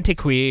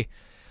Atlantic Way,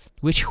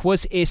 which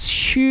was a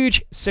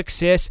huge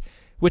success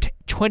with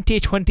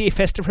 2020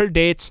 festival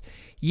dates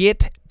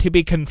yet to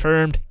be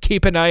confirmed.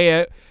 Keep an eye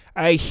out.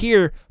 I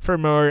hear for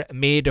more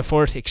May the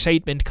 4th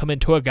excitement coming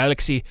to a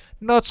galaxy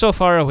not so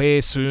far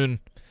away soon.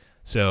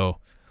 So,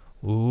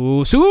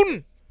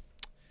 soon!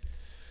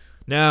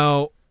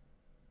 Now,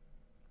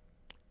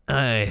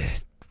 I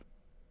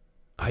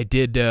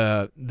did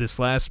this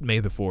last May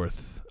the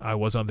 4th. I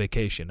was on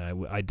vacation.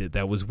 I did.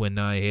 That was when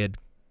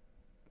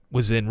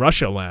was in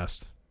Russia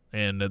last,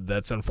 and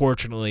that's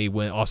unfortunately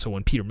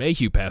when Peter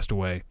Mayhew passed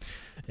away.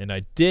 And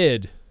I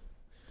did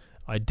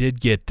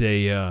get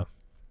a.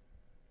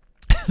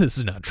 This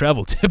is not a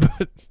travel tip,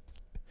 but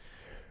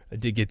I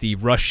did get the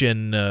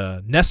Russian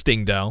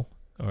nesting doll,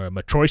 or a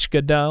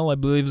Matryoshka doll, I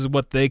believe is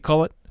what they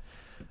call it.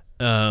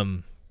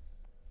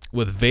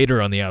 With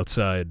Vader on the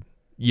outside,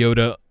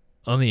 Yoda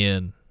on the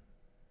end,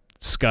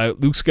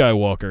 Luke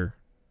Skywalker,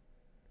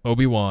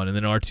 Obi-Wan, and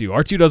then R2.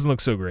 R2 doesn't look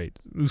so great.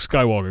 Luke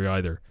Skywalker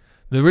either.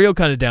 The real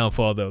kind of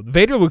downfall, though,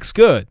 Vader looks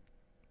good,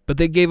 but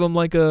they gave him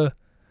like a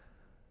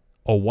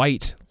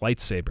white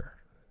lightsaber.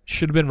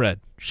 Should have been red.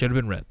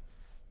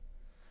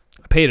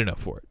 I paid enough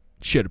for it.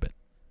 Should have been.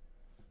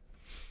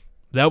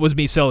 That was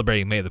me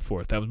celebrating May the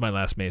 4th. That was my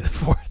last May the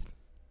 4th.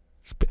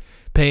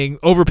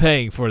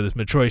 Overpaying for this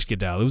Matryoshka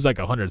doll. It was like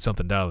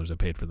 $100-something I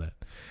paid for that.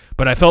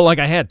 But I felt like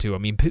I had to. I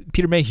mean,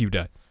 Peter Mayhew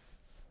died.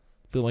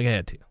 I feel like I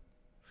had to.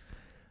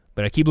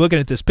 But I keep looking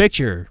at this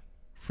picture.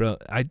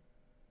 I'm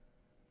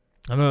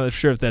not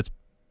sure if that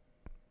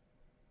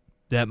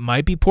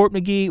might be Port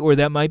McGee, or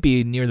that might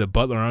be near the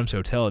Butler Arms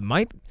Hotel. It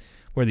might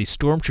where these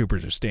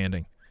stormtroopers are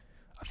standing.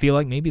 I feel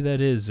like maybe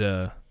that is.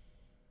 Well,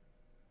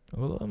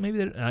 maybe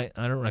that.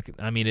 I don't reckon.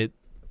 I mean it.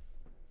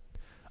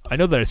 I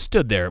know that I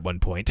stood there at one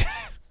point,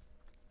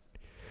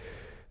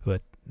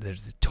 but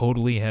it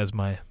totally has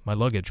my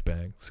luggage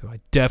bag, so I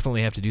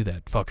definitely have to do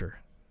that. Fucker.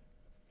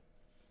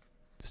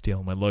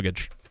 Stealing my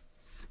luggage.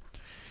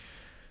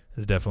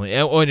 It's definitely.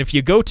 And if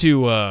you go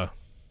to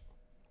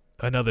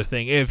another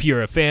thing, if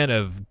you're a fan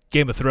of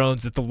Game of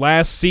Thrones, that the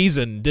last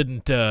season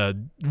didn't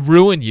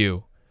ruin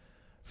you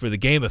for the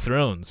Game of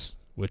Thrones,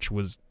 which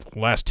was the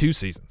last 2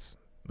 seasons.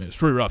 I mean, it's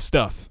pretty rough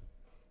stuff.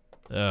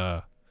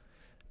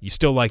 You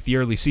still like the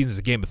early seasons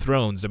of Game of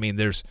Thrones. I mean,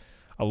 there's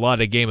a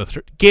lot of Game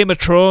of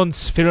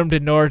Thrones filmed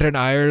in Northern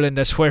Ireland.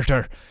 That's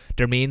where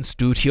their main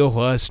studio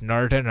was,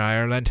 Northern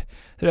Ireland,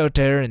 out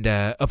there and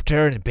up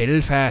there in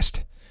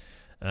Belfast.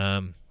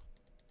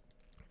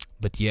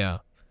 But yeah,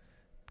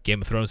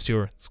 Game of Thrones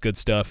tour, it's good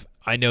stuff.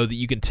 I know that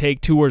you can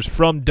take tours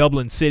from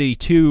Dublin City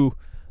to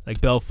like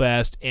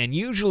Belfast, and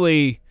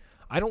usually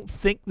I don't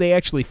think they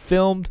actually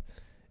filmed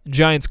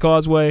Giant's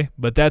Causeway,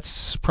 but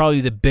that's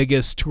probably the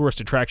biggest tourist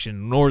attraction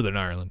in Northern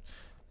Ireland,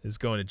 is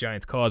going to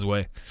Giant's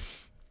Causeway.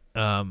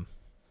 And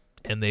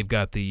they've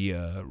got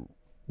the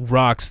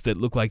rocks that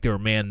look like they were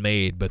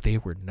man-made, but they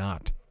were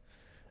not.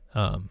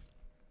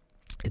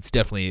 It's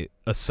definitely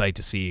a sight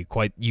to see.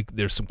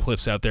 There's some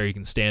cliffs out there you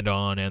can stand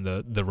on, and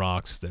the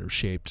rocks that are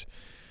shaped.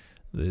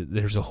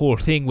 There's a whole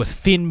thing with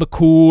Finn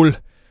McCool,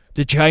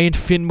 the giant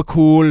Finn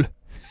McCool.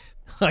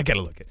 I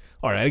gotta look at.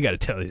 All right, I gotta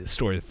tell you the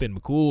story of Finn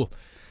McCool.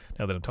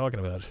 Now that I'm talking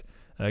about it,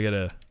 I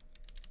gotta.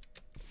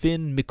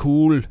 Finn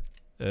McCool.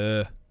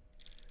 So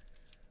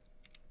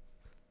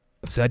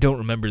I don't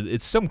remember.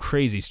 It's some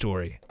crazy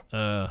story.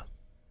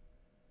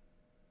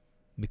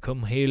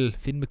 Become hail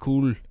Finn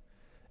McCool.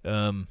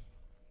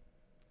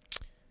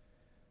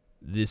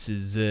 This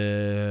is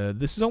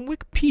on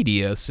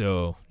Wikipedia,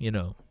 so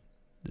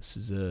this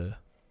is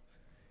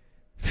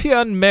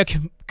Fionn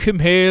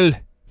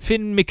McCumhale,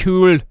 Finn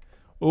McCool,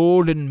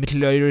 Old and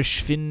Middle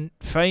Irish Finn,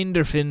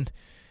 Finder Finn,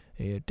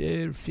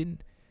 Finn,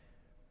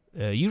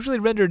 usually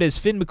rendered as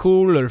Finn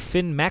McCool or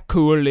Finn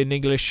MacCool in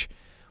English,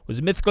 was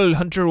a mythical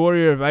hunter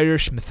warrior of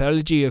Irish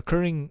mythology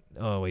occurring.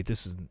 Oh wait,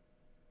 this is.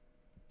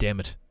 Damn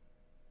it.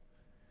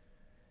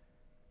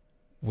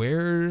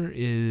 Where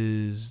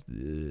is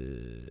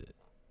the?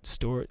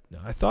 story. No,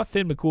 I thought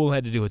Finn McCool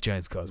had to do with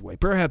Giants Causeway.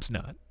 Perhaps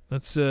not.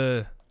 Let's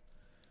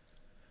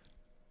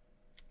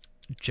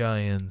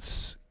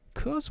Giants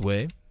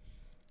Causeway.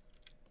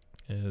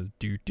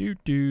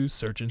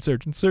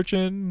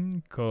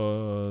 Searching.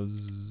 Causeway.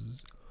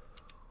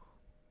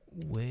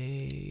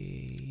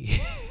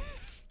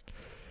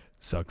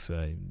 Sucks.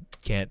 I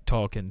can't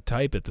talk and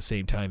type at the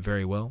same time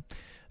very well.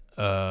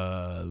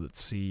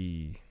 Let's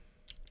see.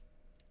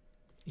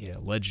 Yeah,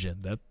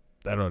 legend. That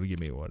ought to give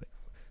me one.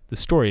 The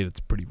story that's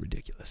pretty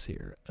ridiculous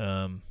here.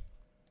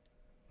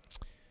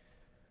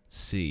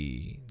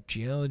 See.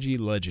 Geology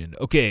legend.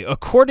 Okay,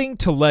 according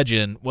to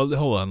legend, well,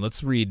 hold on.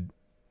 Let's read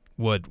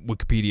what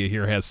Wikipedia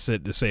here has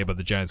to say about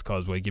the Giants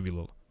Causeway. Give you a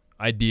little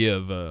idea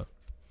of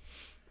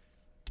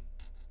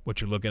what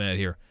you're looking at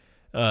here.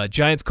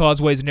 Giants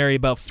Causeway is an area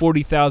about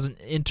 40,000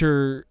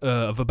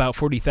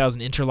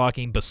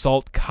 interlocking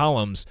basalt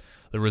columns,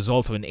 the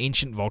result of an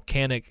ancient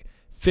volcanic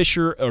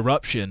fissure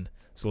eruption.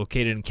 It's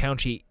located in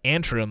County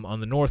Antrim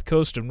on the north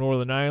coast of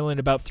Northern Ireland,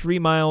 about 3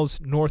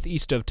 miles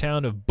northeast of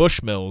town of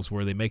Bushmills,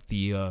 where they make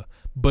the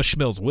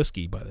Bushmills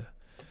whiskey, by the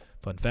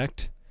fun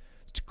fact.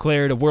 It's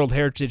declared a World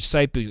Heritage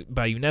Site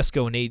by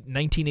UNESCO in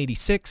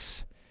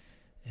 1986.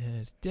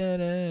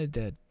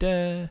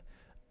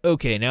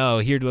 Okay, now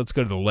here, let's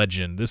go to the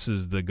legend. This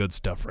is the good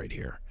stuff right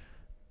here.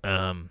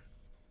 According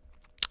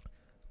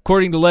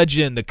to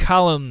legend, the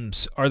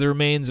columns are the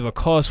remains of a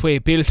causeway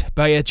built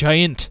by a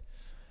giant.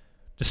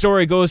 The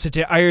story goes that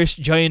the Irish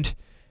giant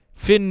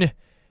Finn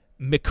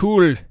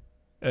McCool,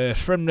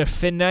 from the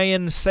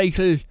Finian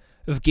cycle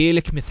of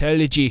Gaelic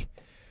mythology,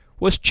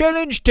 was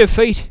challenged to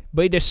fight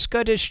by the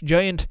Scottish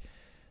giant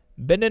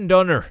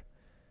Benandonner.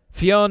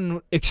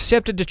 Fionn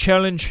accepted the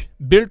challenge,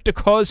 built the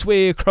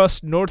causeway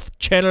across North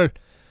Channel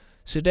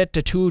so that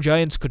the two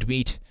giants could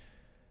meet.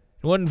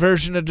 In one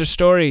version of the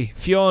story,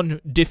 Fionn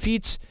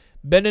defeats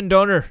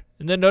Benandonner.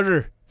 In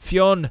another,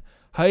 Fionn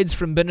hides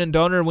from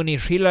Benandonner when he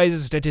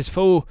realizes that his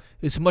foe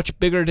is much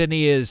bigger than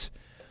he is.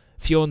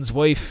 Fionn's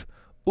wife,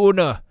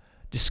 Una,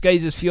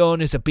 disguises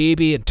Fionn as a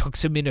baby and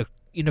tucks him in a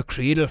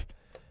cradle.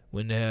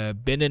 When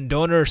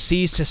Benandonner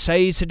sees the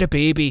size of the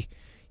baby,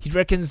 he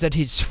reckons that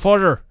his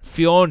father,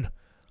 Fionn,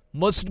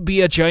 must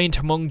be a giant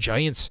among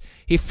giants.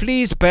 He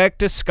flees back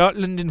to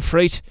Scotland in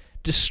fright,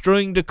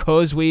 destroying the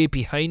causeway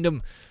behind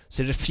him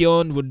so that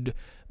Fionn would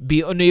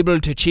be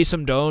unable to chase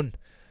him down.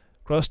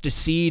 Across the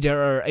sea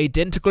there are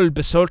identical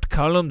basalt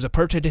columns, a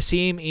part of the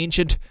same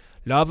ancient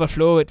lava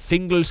flow at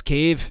Fingal's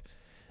Cave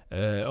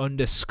on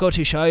the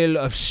Scottish Isle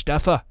of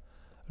Staffa.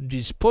 It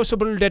is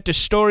possible that the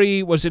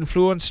story was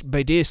influenced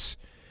by this.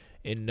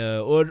 In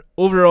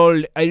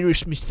overall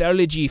Irish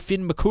mythology,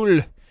 Finn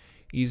McCool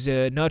is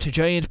not a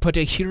giant but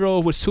a hero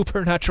with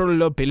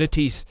supernatural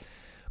abilities.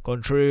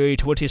 Contrary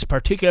to what his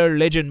particular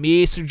legend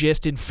may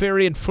suggest in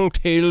fairy and folk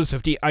tales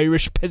of the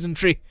Irish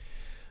peasantry,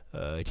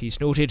 it is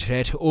noted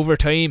that over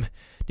time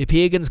the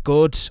pagan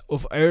gods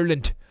of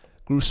Ireland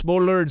grew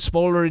smaller and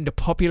smaller in the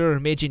popular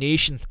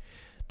imagination.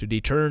 To they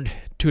turned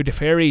to the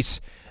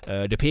fairies,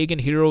 the pagan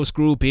heroes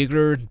grew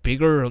bigger and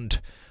bigger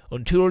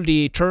until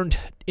they turned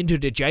into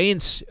the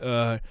giants.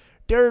 There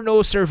are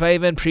no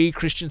surviving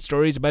pre-Christian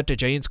stories about the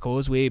Giants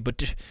Causeway,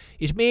 but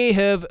it may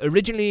have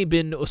originally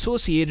been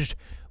associated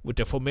with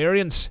the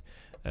Fomorians.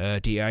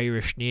 The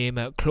Irish name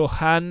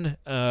Clohan,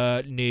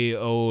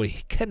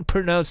 I can't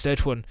pronounce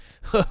that one.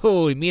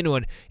 Oh, I mean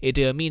one. It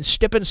means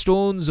stepping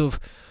stones of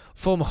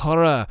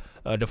Fomhora,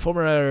 the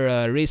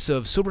former race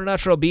of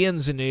supernatural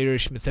beings in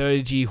Irish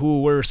mythology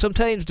who were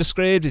sometimes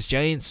described as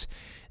giants,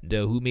 and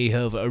who may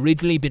have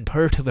originally been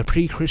part of a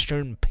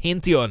pre-Christian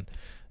pantheon.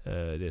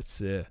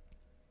 Giants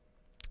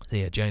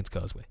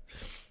Causeway.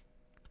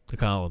 The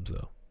columns,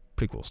 though,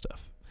 pretty cool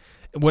stuff.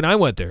 When I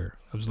went there,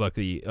 I was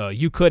lucky.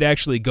 You could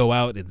actually go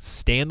out and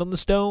stand on the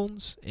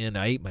stones, and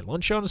I ate my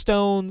lunch on the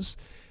stones.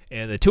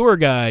 And the tour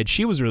guide,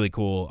 she was really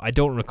cool. I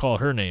don't recall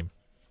her name.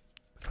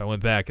 If I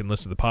went back and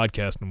listened to the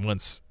podcast, and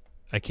once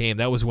I came,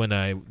 that was when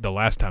the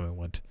last time I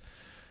went.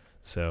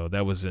 So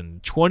that was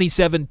in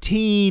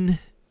 2017,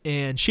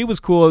 and she was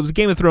cool. It was a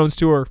Game of Thrones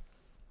tour.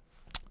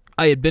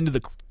 I had been to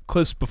the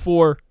cliffs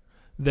before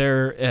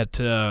there at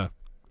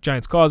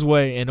Giants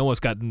Causeway and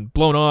almost gotten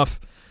blown off.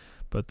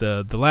 But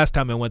the last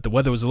time I went, the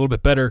weather was a little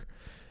bit better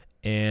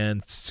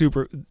and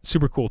super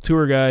cool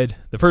tour guide.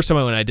 The first time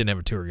I went, I didn't have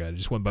a tour guide. I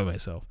just went by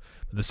myself.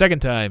 But the second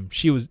time,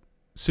 she was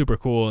super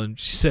cool, and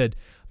she said,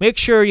 make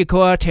sure you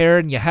go out there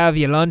and you have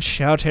your lunch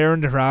out there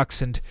on the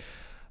rocks. And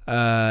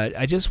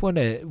I just want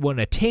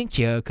to thank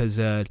you because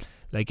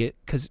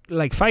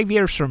 5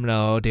 years from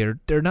now,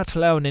 they're not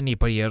allowing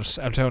anybody else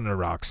out on the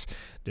rocks.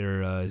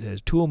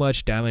 There's too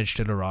much damage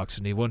to the rocks,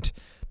 and they want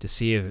to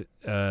see it.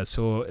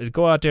 So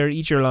go out there,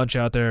 eat your lunch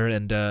out there,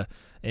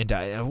 and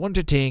I want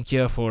to thank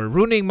you for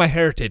ruining my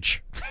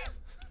heritage.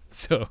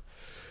 So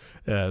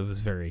it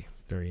was very,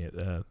 very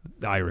the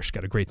Irish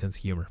got a great sense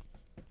of humor.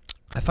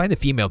 I find the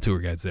female tour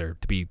guides there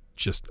to be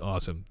just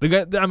awesome. I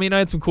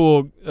had some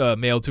cool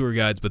male tour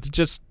guides, but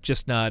they're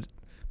just not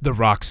the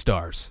rock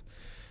stars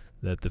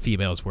that the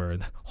females were.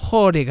 And,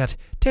 oh, they got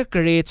the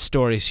great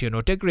stories,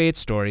 the great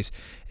stories.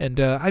 And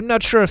I'm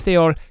not sure if they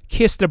all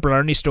kissed the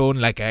Blarney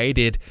Stone like I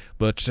did,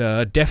 but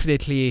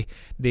definitely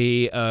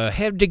they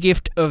have the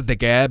gift of the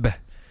gab,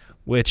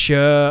 which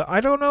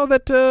I don't know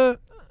that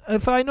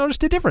if I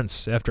noticed a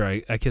difference after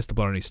I kissed the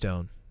Blarney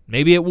Stone.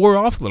 Maybe it wore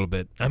off a little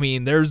bit. I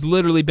mean, there's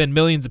literally been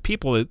millions of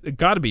people, it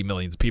got to be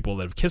millions of people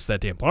that have kissed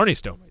that damn Blarney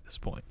Stone at this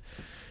point.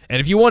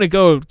 And if you want to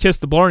go kiss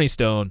the Blarney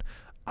Stone,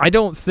 I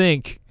don't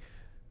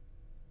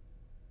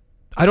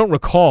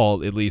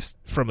recall, at least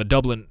from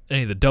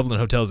any of the Dublin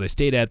hotels I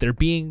stayed at, there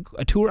being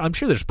a tour. I'm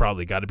sure there's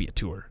probably got to be a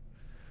tour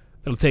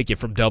that'll take you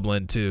from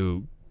Dublin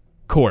to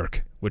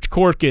Cork, which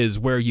Cork is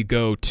where you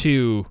go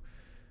to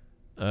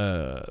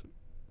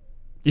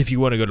if you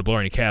want to go to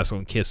Blarney Castle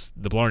and kiss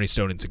the Blarney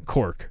Stone. It's in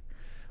Cork,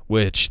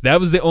 which that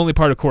was the only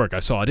part of Cork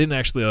I saw. I didn't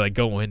actually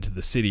go into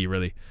the city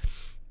really.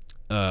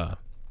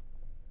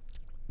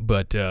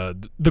 But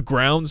the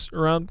grounds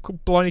around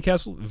Blarney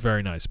Castle,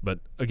 very nice. But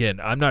again,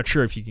 I'm not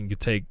sure if you can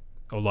take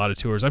a lot of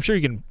tours. I'm sure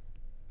you can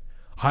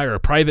hire a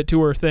private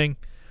tour thing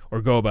or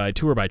go by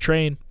tour by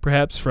train,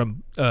 perhaps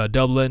from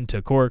Dublin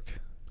to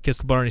Cork, kiss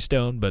the Blarney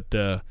Stone. But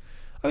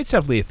it's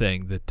definitely a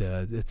thing that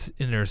it's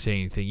an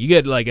entertaining thing. You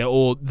get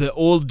the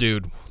old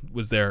dude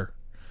was there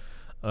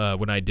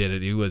when I did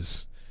it.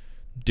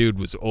 Dude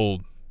was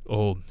old.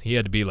 He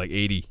had to be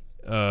 80.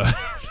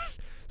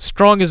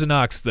 Strong as an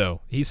ox,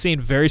 though. He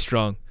seemed very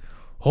strong.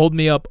 Hold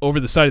me up over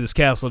the side of this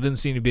castle. It didn't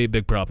seem to be a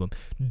big problem.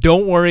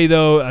 Don't worry,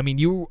 though. I mean,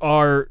 you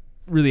are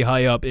really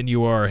high up and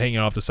you are hanging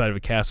off the side of a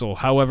castle.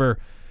 However,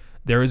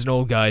 there is an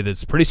old guy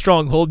that's pretty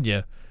strong holding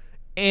you,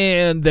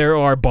 and there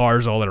are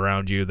bars all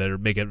around you that are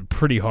making it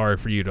pretty hard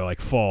for you to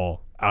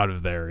fall out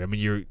of there. I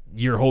mean,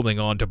 you're holding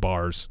on to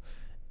bars,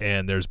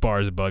 and there's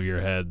bars above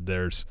your head.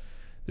 There's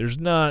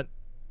unless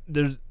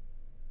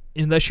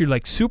you're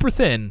super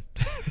thin.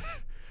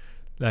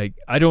 I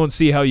don't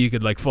see how you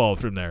could fall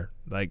from there.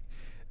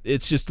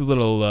 It's just a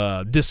little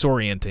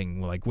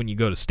disorienting. When you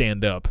go to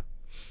stand up,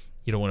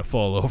 you don't want to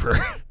fall over.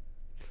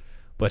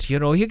 But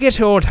you get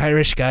an old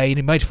Irish guy, and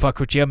he might fuck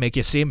with you, make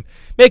it seem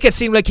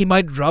like he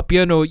might drop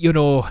you.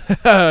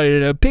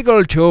 A big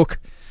old joke.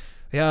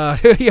 Yeah,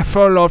 you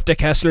fall off the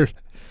castle.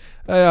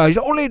 You'd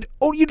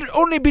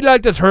only be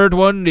like the third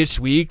one this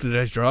week that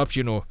I dropped.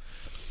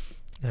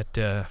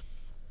 That.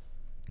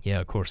 Yeah,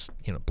 of course.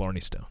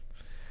 Blarney Stone.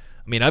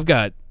 I mean, I've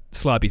got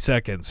sloppy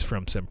seconds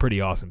from some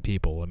pretty awesome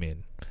people. I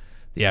mean,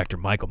 the actor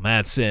Michael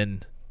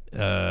Madsen,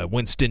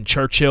 Winston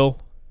Churchill,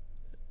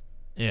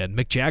 and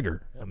Mick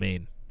Jagger. I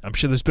mean, I'm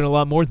sure there's been a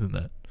lot more than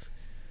that.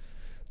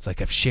 It's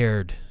I've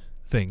shared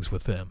things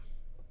with them.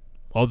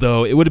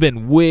 Although it would have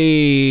been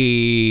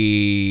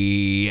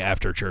way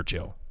after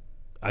Churchill.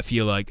 I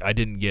feel like I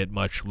didn't get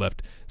much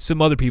left.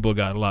 Some other people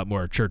got a lot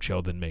more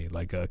Churchill than me.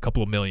 A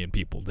couple of million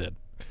people did.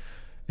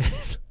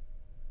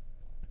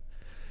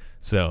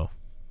 So,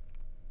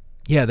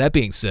 yeah, that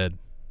being said,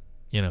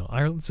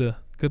 Ireland's a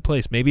good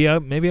place. Maybe I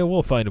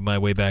will find my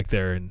way back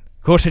there and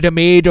go to the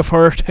Maid of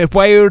Earth, a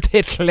Wild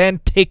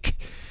Atlantic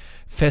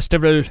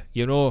Festival. If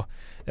you want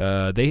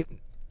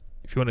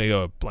to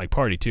go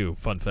party too,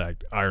 fun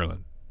fact,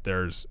 Ireland,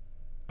 there's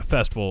a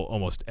festival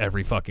almost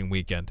every fucking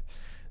weekend.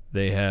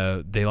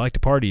 They like to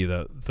party,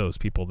 those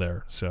people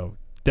there. So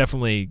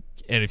definitely,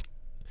 and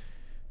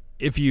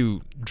if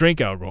you drink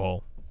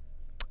alcohol,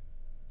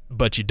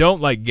 but you don't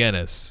like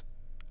Guinness,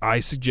 I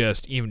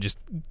suggest even just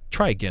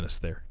try Guinness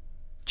there.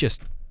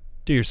 Just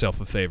do yourself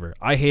a favor.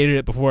 I hated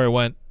it before I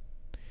went.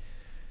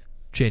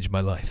 Changed my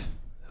life.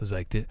 I was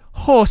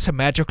it's a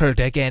magical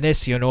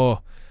Guinness,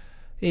 it'll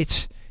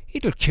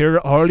cure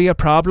all your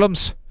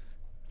problems.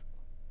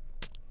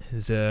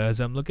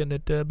 As I'm looking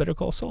at Better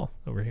Call Saul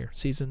over here,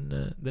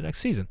 the next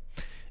season.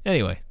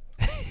 Anyway.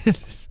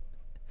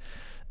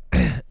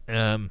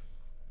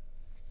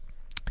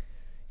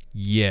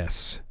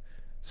 Yes.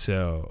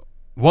 So,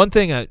 one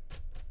thing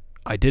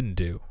I didn't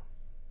do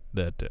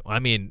that,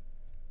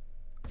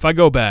 if I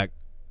go back,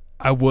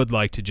 I would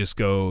like to just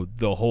go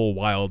the whole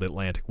Wild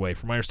Atlantic Way.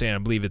 From my understanding, I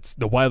believe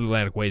the Wild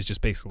Atlantic Way is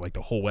just basically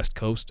the whole West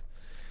Coast.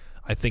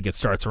 I think it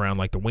starts around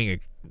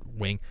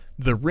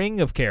the Ring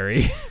of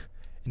Kerry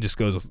and just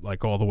goes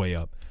all the way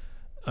up.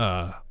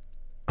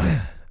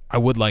 I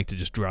would like to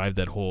just drive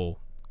that whole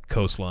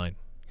coastline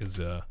because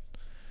I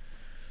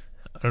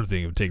don't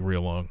think it would take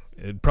real long.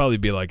 It'd probably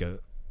be a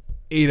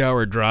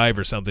 8-hour drive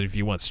or something if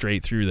you went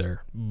straight through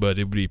there, but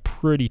it would be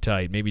pretty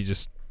tight. Maybe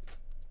just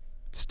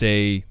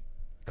stay a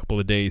couple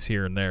of days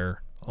here and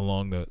there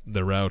along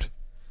the route.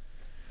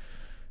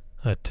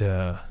 But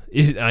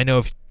I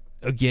know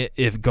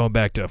if going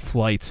back to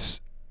flights,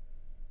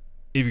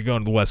 if you're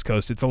going to the West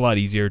Coast, it's a lot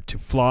easier to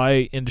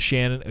fly into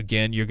Shannon.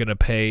 Again, you're going to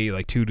pay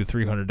 $200 to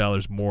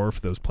 $300 more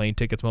for those plane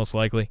tickets most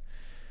likely,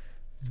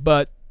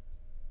 but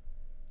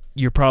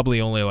you're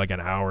probably only an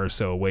hour or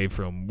so away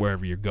from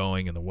wherever you're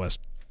going in the West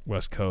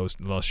Coast,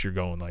 unless you're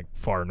going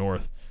far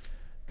north,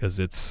 because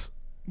it's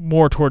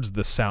more towards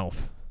the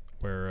south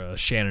where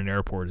Shannon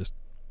Airport is.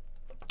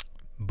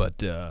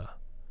 But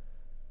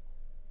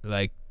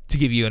to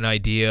give you an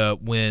idea,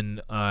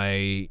 when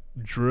I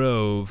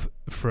drove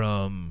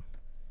from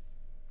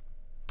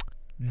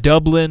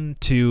Dublin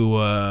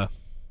to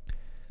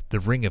the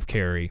Ring of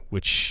Kerry,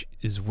 which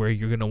is where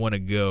you're going to want to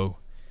go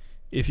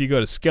if you go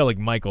to Skellig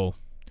Michael,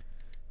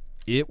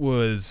 it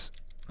was...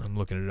 I'm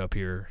looking it up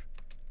here.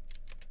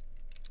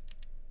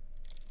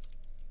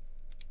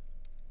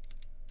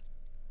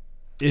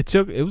 It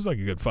was like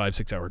a good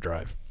 5-6 hour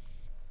drive.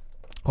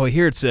 Well,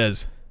 here it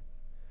says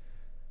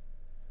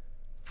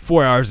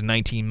 4 hours and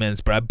 19 minutes,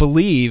 but I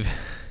believe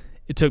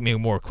it took me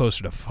more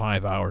closer to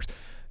 5 hours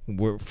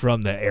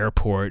from the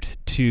airport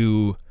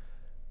to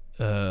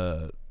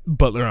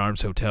Butler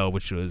Arms Hotel,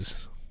 which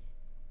was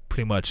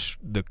pretty much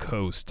the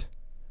coast.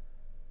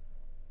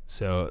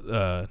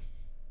 So,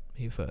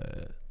 if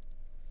I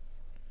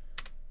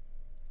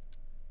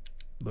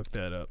look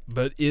that up,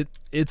 but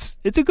it's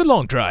a good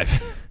long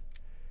drive.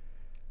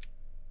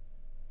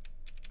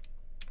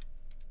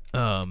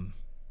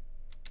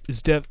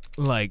 It's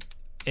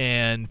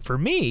and for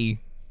me,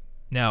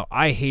 now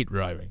I hate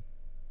driving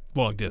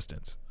long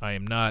distance. I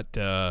am not.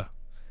 I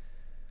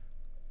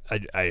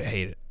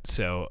hate it.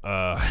 So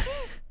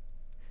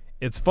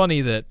it's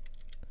funny that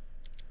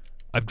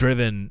I've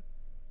driven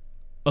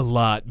a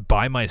lot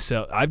by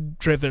myself. I've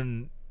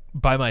driven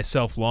by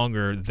myself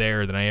longer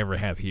there than I ever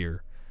have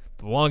here.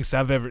 The longest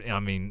I've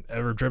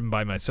ever driven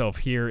by myself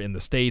here in the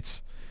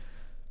States,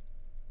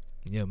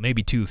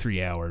 maybe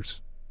 2-3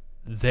 hours.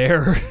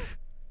 There,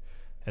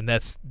 and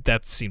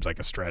that seems like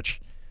a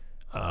stretch.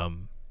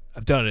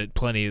 I've done it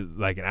plenty,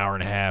 like an hour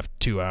and a half,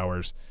 2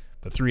 hours,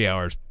 but 3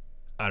 hours,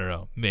 I don't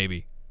know,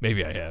 maybe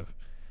I have.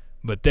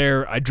 But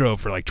there, I drove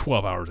for like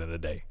 12 hours in a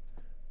day.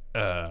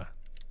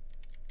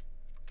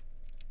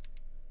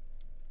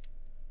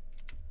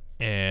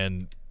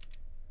 And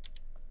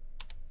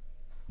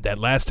that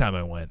last time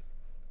I went,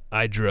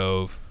 I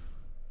drove,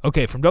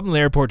 from Dublin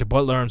Airport to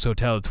Butler Arms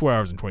Hotel, it's 4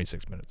 hours and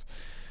 26 minutes.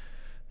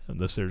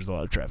 Unless there's a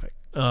lot of traffic.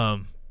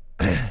 Fun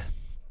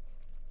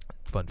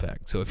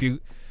fact. So if you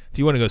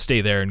want to go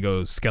stay there and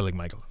go Skellig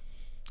Michael.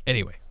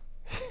 Anyway.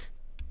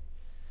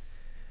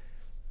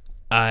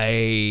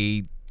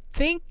 I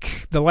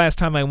think the last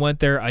time I went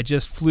there, I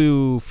just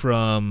flew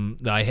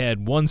I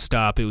had one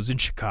stop. It was in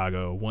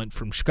Chicago. Went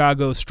from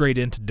Chicago straight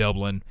into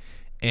Dublin.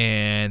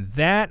 And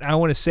that, I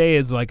want to say,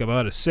 is like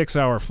about a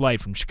 6-hour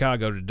flight from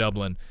Chicago to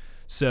Dublin.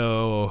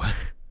 So...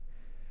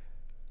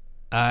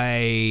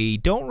 I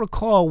don't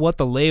recall what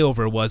the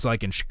layover was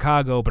like in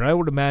Chicago, but I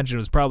would imagine it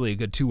was probably a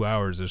good 2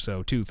 hours or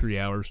so,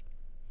 2-3 hours.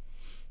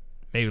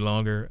 Maybe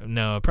longer.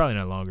 No, probably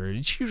not longer.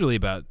 It's usually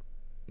I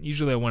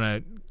want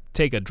to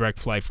take a direct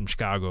flight from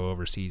Chicago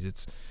overseas.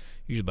 It's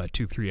usually about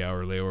 2-3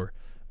 hour layover.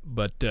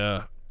 But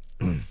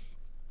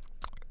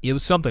it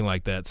was something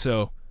like that.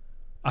 So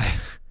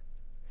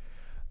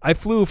I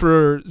flew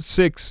for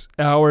 6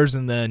 hours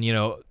and then,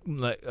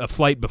 a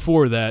flight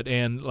before that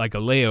and like a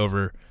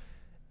layover.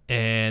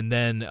 And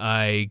then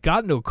I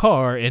got into a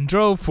car and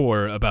drove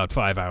for about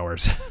 5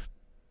 hours.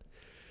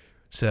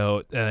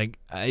 So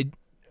I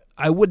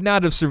would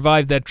not have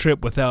survived that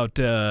trip without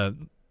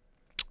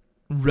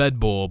Red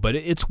Bull. But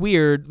it's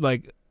weird,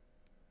 like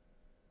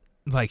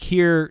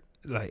here,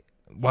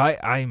 why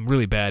I'm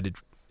really bad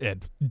at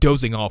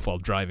dozing off while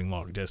driving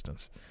long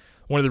distance.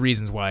 One of the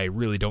reasons why I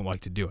really don't like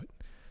to do it.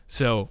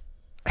 So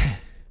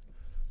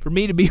for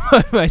me to be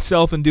by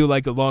myself and do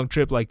like a long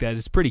trip like that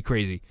is pretty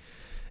crazy.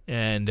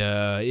 And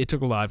it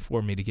took a lot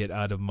for me to get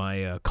out of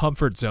my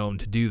comfort zone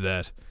to do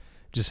that.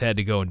 Just had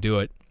to go and do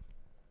it.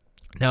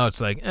 Now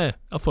it's like,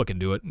 I'll fucking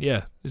do it.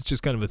 Yeah, it's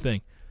just kind of a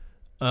thing.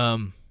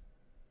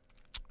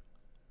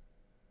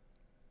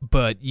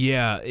 But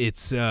yeah,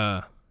 it's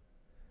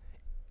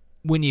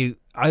when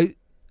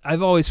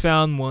I've always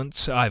found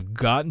once I've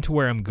gotten to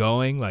where I'm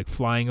going, like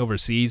flying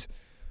overseas,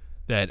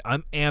 that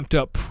I'm amped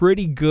up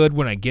pretty good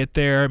when I get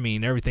there. I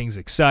mean, everything's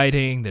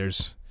exciting.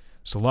 There's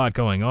a lot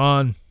going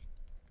on.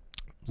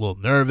 A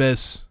little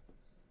nervous,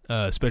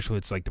 especially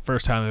if it's like the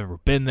first time I've ever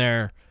been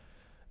there.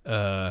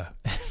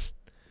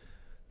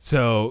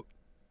 So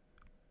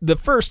the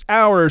first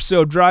hour or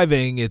so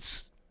driving,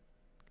 it's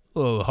a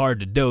little hard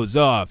to doze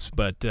off,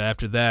 but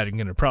after that, I'm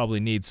going to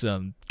probably need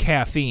some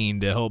caffeine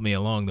to help me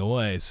along the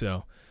way.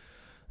 So,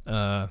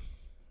 but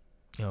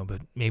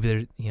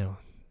maybe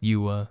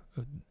you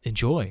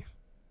enjoy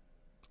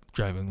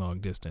driving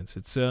long distance.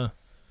 It's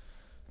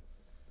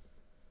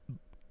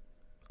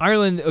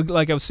Ireland,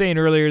 like I was saying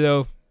earlier,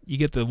 though, you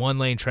get the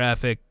one-lane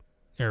traffic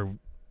or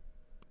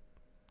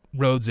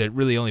roads that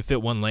really only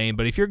fit one lane.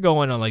 But if you're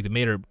going on like the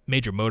major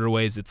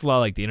motorways, it's a lot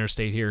like the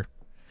interstate here,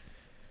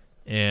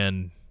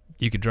 and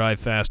you can drive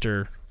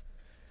faster.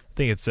 I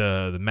think it's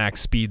the max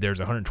speed there's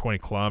 120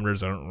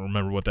 kilometers. I don't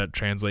remember what that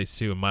translates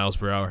to in miles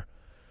per hour.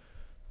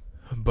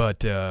 But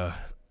the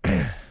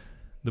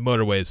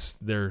motorways,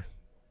 they're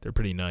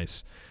pretty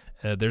nice.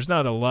 There's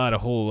not a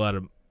whole lot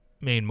of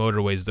main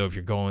motorways though. If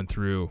you're going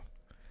through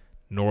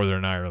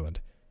Northern Ireland,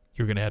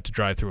 you're going to have to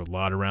drive through a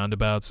lot of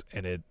roundabouts,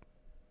 and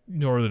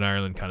Northern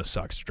Ireland kind of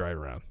sucks to drive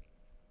around.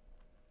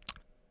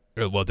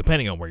 Well,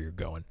 depending on where you're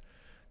going.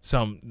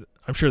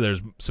 I'm sure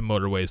there's some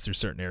motorways through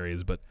certain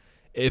areas, but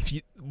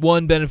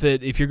one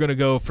benefit, if you're going to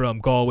go from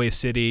Galway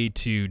City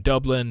to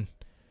Dublin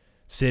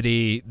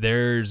City,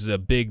 there's a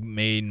big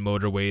main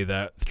motorway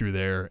that through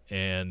there,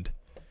 and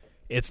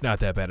it's not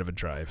that bad of a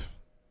drive.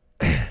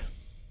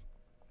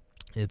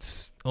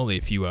 It's only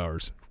a few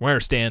hours. From where I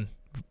understand,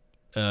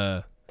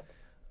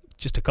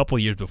 just a couple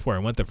of years before I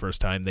went the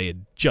first time, they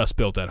had just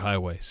built that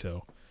highway,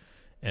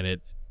 and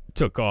it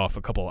took off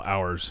a couple of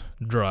hours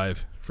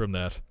drive from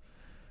that.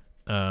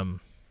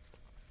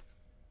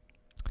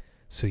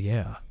 So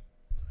yeah.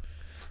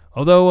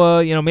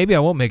 Although, maybe I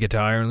won't make it to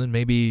Ireland,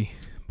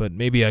 but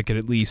maybe I could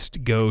at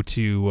least go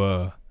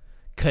to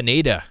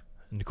Canada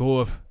and go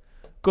up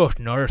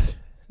north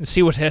and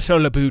see what that's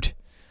all about.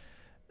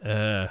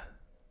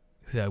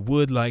 'Cause I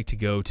would like to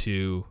go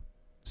see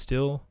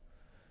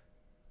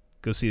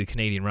the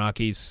Canadian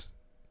Rockies,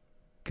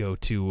 go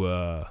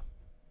to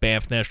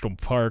Banff National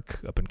Park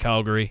up in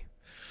Calgary,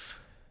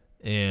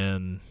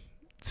 and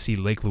see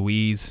Lake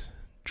Louise,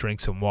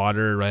 drink some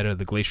water right out of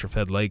the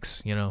glacier-fed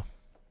lakes,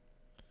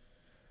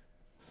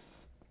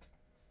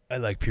 I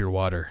like pure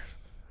water.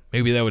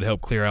 Maybe that would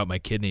help clear out my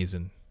kidneys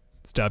and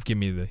stop giving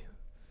me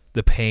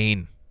the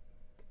pain.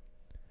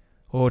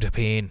 Oh, the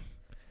pain.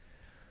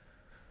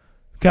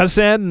 Kind of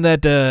sad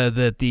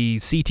that the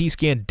CT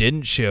scan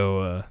didn't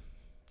show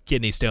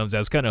kidney stones. I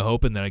was kind of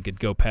hoping that I could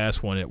go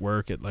past one at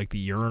work at like the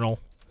urinal,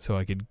 so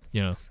I could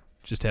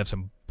just have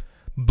some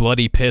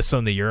bloody piss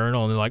on the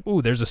urinal, and they're like,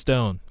 "Ooh, there's a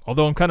stone."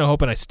 Although I'm kind of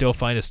hoping I still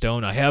find a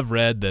stone. I have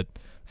read that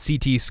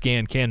CT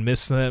scan can miss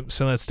some of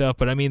that stuff,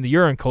 but I mean the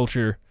urine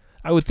culture.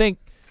 I would think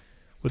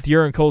with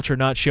urine culture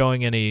not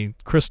showing any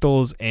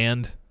crystals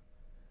and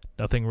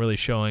nothing really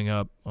showing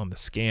up on the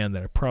scan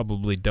that I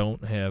probably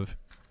don't have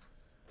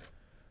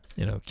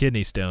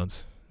kidney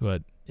stones,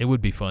 but it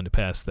would be fun to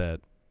pass that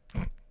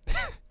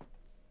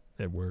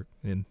at work,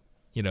 and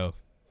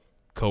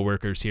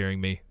coworkers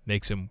hearing me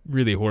make some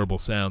really horrible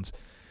sounds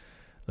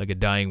like a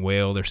dying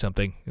whale or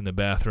something in the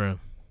bathroom.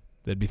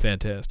 That'd be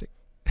fantastic.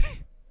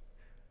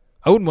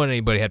 I wouldn't want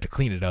anybody to have to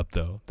clean it up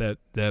though. That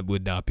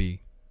would not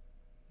be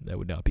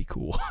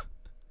cool.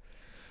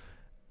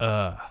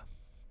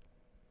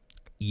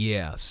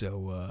 Yeah,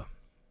 so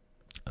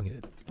I'm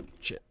gonna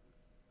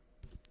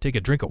take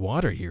a drink of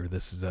water here.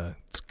 This is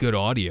it's good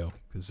audio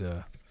because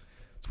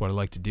it's what I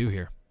like to do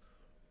here.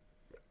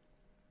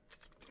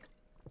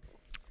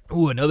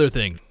 Ooh, another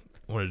thing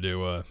I wanted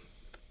to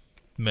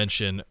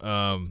mention.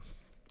 I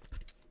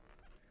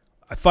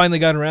finally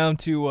got around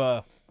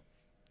to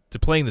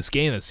playing this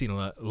game. I've seen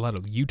a lot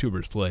of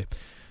YouTubers play.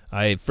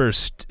 I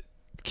first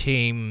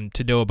came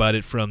to know about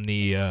it from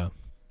the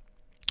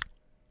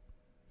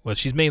well,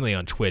 she's mainly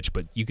on Twitch,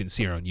 but you can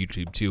see her on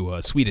YouTube too.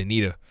 Sweet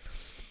Anita.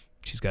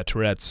 She's got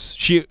Tourette's.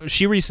 She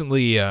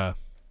recently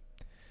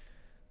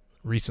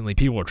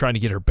people were trying to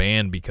get her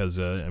banned because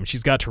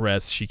she's got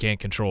Tourette's. She can't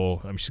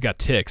control. She's got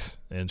tics,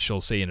 and she'll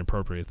say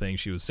inappropriate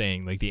things. She was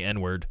saying like the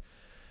N-word,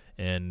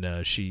 and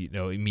she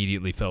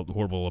immediately felt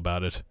horrible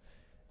about it.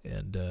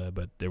 And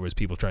but there was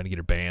people trying to get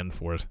her banned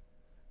for it.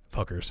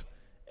 Fuckers.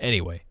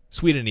 Anyway,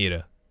 Sweet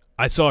Anita.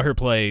 I saw her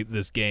play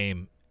this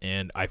game,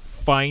 and I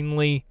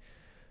finally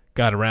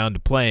got around to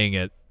playing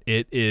it.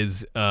 It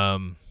is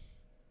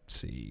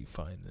see,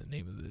 find the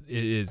name of it.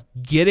 It is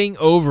Getting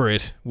Over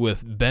It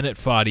with Bennett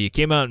Foddy. It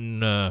came out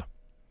in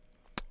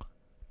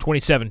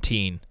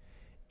 2017,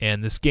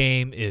 and this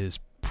game is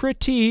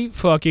pretty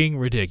fucking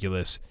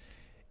ridiculous.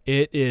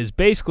 It is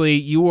basically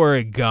you are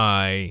a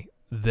guy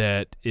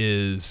that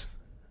is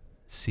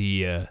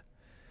the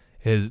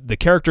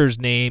character's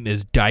name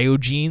is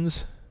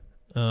Diogenes.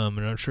 I'm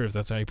not sure if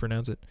that's how you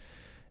pronounce it.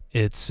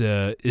 This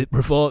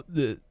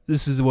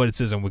is what it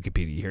says on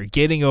Wikipedia here.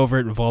 Getting Over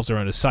It revolves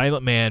around a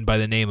silent man by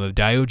the name of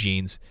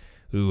Diogenes,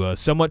 who,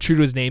 somewhat true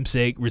to his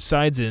namesake,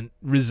 resides in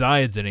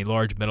a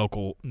large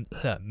metal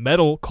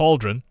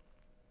cauldron.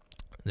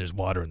 There's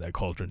water in that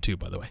cauldron too,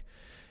 by the way.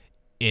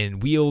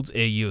 And wields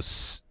a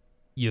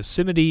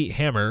Yosemite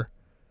hammer,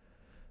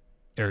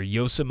 or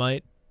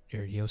Yosemite,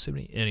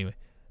 anyway,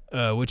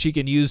 which he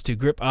can use to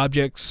grip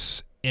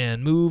objects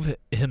and move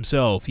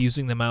himself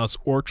using the mouse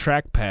or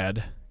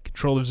trackpad.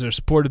 Controllers are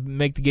supported to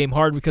make the game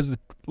hard because of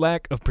the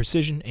lack of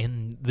precision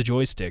in the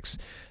joysticks.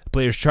 The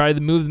players try to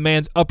move the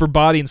man's upper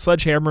body and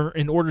sledgehammer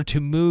in order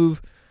to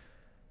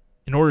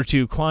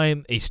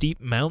climb a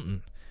steep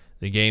mountain.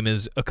 The game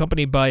is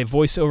accompanied by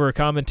voiceover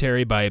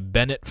commentary by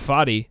Bennett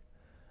Foddy.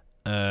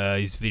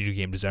 He's a video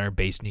game designer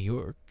based in New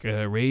York,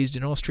 raised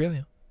in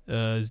Australia.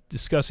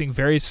 Discussing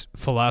various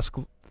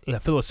philosophical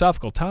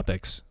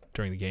topics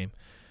during the game.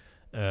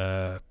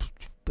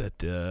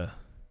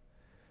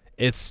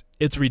 It's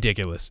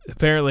ridiculous.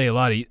 Apparently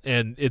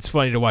and it's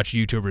funny to watch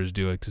YouTubers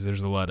do it because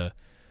there's a lot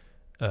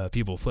of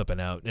people flipping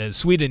out. And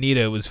Sweet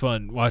Anita, it was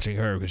fun watching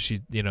her because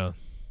she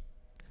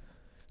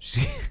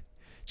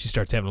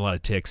starts having a lot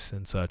of tics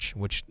and such,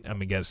 which I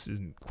guess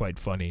isn't quite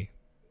funny.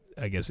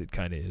 I guess it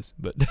kind of is,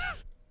 but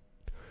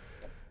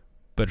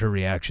but her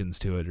reactions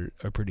to it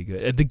are pretty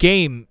good. The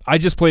game, I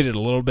just played it a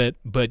little bit,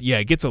 but yeah,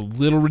 it gets a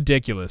little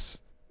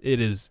ridiculous.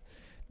 It is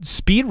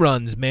speed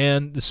runs,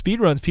 man. The speed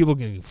runs, people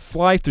can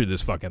fly through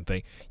this fucking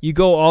thing. You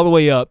go all the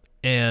way up,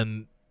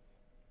 and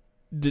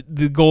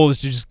the goal is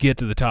to just get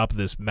to the top of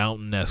this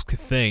mountain-esque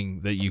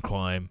thing that you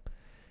climb,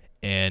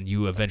 and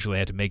you eventually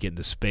have to make it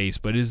into space.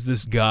 But is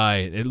this guy?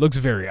 It looks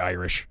very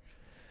Irish.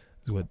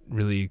 Is what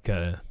really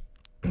kind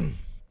of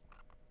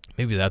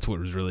maybe that's what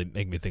was really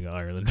making me think of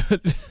Ireland.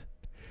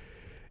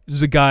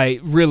 There's a guy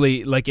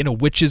really like in a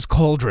witch's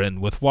cauldron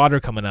with water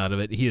coming out of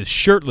it. He is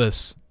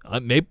shirtless,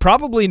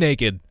 probably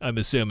naked, I'm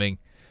assuming.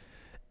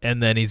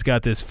 And then he's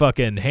got this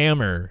fucking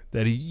hammer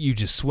that you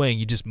just swing.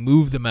 You just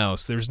move the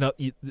mouse. There's no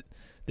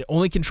the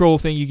only control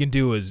thing you can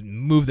do is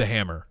move the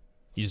hammer.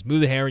 You just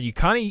move the hammer. You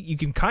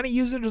can kind of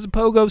use it as a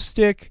pogo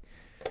stick,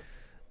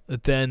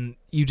 but then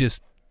you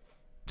just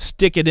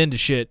stick it into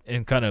shit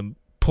and kind of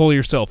pull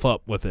yourself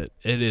up with it.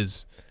 It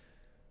is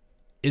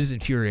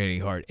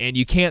infuriating hard, and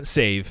you can't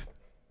save.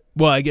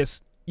 Well, I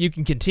guess you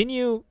can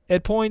continue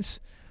at points,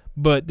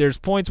 but there's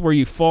points where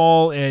you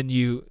fall and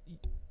you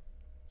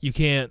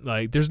can't,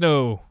 like, there's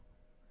no,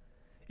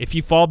 if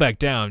you fall back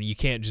down, you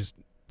can't just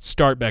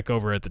start back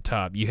over at the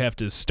top. You have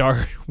to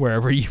start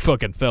wherever you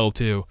fucking fell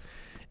to,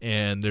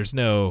 and there's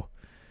no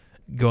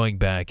going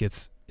back.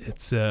 It's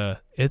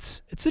a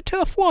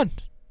tough one.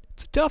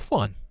 It's a tough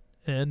one,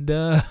 and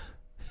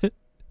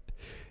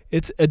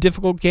it's a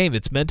difficult game.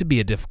 It's meant to be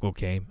a difficult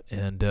game,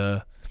 and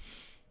I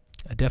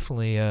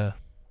definitely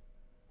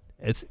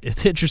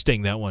it's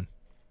interesting, that one.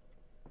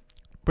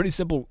 Pretty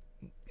simple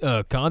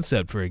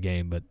concept for a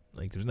game, but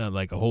like there's not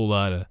like a whole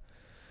lot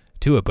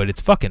to it, but it's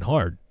fucking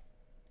hard.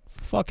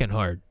 Fucking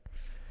hard,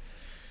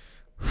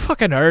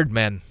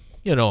 man.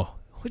 You know,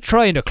 we're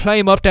trying to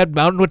climb up that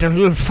mountain with a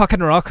little fucking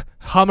rock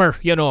hammer,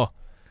 you know.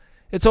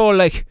 It's all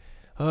like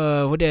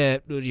with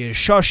the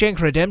Shawshank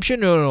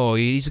Redemption, you know,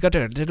 he's got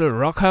a little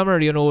rock hammer,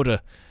 you know,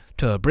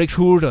 to break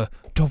through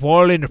the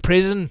wall in the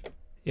prison.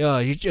 Yeah,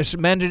 you just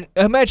imagine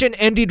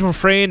Andy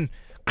Dufresne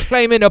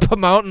climbing up a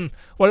mountain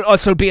while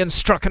also being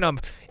stuck in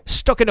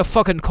a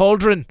fucking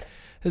cauldron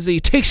as he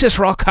takes this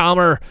rock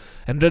hammer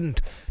and then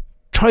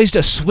tries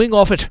to swing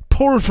off it,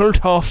 pull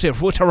Fult off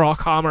it with a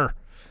rock hammer.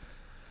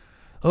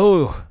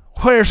 Oh,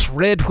 where's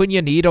Red when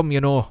you need him, you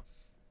know?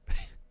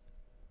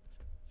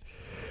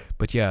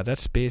 But yeah,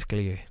 that's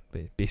basically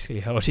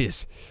how it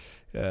is.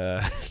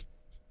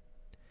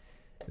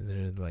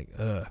 Like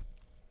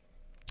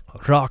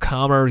rock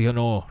hammer, you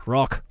know,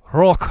 rock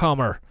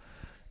hammer.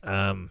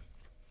 I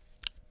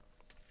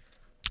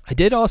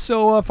did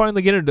also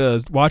finally get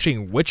into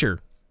watching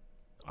Witcher.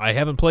 I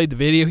haven't played the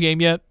video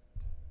game yet.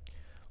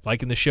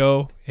 Liking the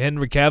show.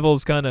 Henry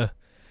Cavill's kind of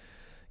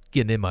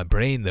getting in my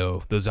brain,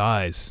 though. Those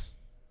eyes.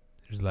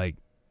 There's like,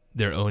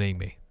 they're owning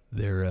me.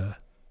 They're,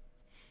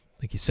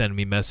 like he's sending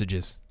me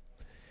messages.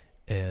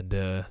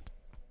 And,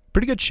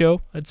 pretty good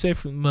show, I'd say,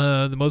 from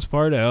the most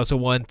part. I also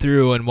went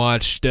through and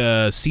watched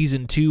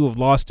Season 2 of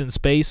Lost in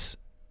Space.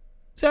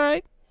 It's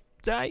alright.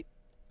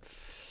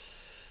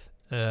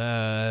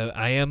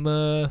 I am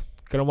going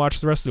to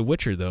watch the rest of The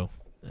Witcher, though.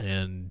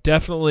 And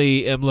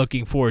definitely am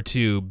looking forward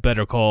to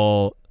Better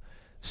Call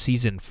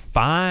Season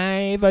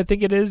 5, I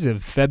think it is,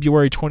 of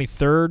February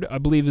 23rd, I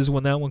believe is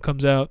when that one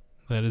comes out.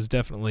 That is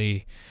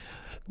definitely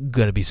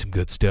going to be some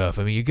good stuff.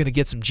 I mean, you're going to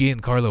get some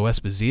Giancarlo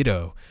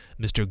Esposito,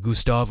 Mr.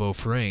 Gustavo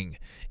Fring,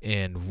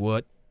 and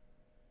what,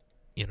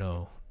 you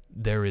know,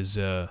 there is,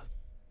 it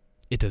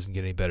doesn't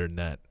get any better than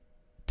that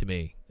to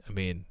me. I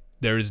mean,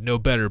 there is no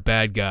better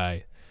bad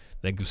guy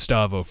than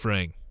Gustavo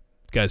Fring.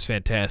 The guy's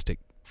fantastic.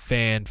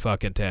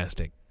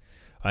 Fan-fucking-tastic.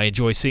 I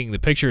enjoy seeing the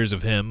pictures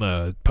of him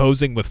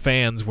posing with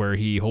fans where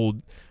he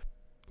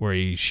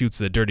shoots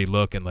the dirty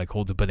look and like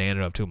holds a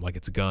banana up to him like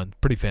it's a gun.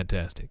 Pretty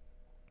fantastic.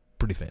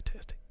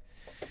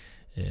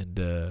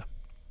 And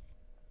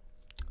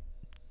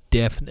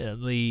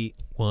definitely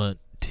want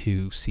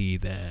to see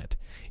that.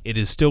 It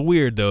is still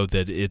weird though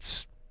that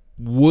it's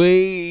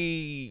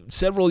way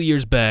several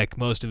years back,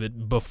 most of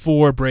it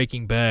before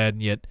Breaking Bad,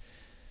 and yet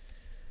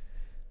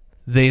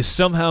they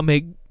somehow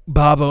make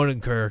Bob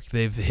Odenkirk,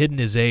 they've hidden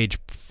his age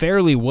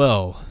fairly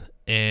well,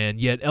 and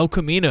yet El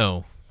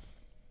Camino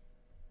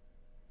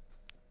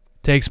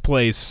takes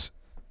place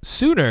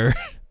sooner,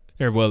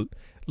 or well,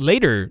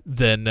 later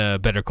than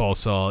Better Call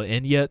Saul,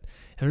 and yet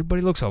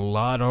everybody looks a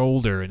lot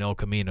older in El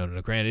Camino.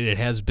 Now, granted, it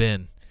has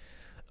been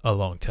a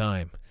long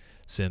time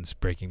since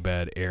Breaking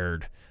Bad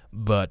aired,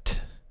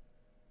 but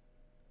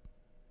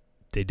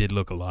they did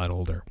look a lot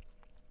older.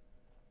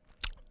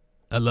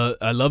 I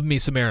love me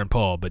some Aaron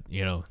Paul, but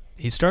you know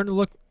he's starting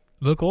to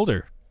look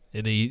older,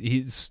 and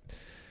he's.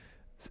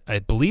 I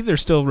believe they're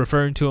still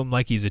referring to him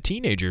like he's a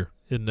teenager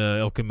in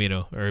El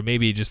Camino, or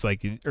maybe just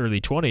like early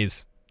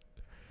 20s,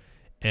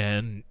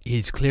 and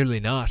he's clearly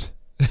not.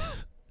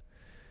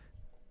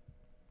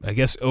 I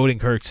guess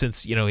Odenkirk,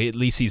 since you know at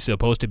least he's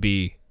supposed to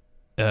be,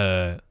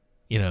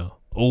 you know,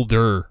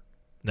 older,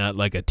 not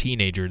like a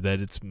teenager,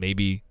 that it's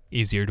maybe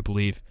easier to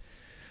believe.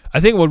 I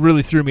think what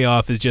really threw me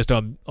off is just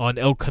on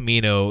El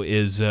Camino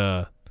is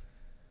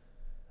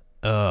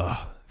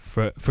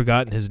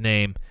forgotten his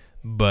name,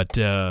 but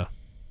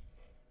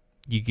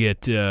You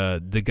get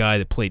the guy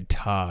that played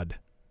Todd,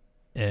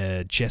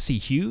 Jesse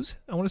Hughes,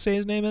 I want to say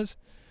his name is.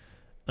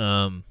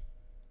 I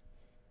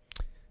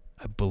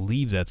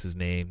believe that's his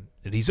name.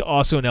 And he's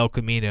also in El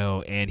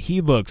Camino, and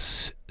he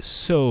looks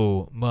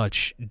so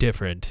much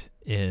different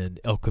in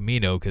El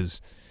Camino,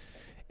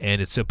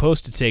 and it's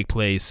supposed to take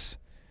place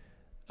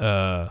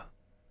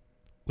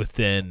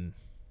within,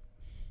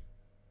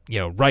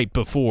 right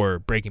before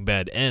Breaking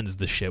Bad ends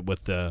the shit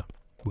with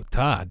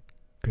Todd,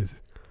 because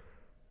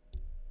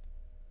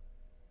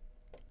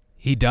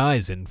he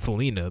dies in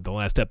Felina, the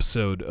last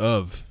episode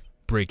of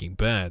Breaking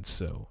Bad.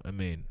 So, I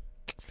mean,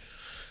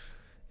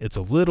 it's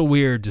a little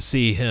weird to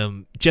see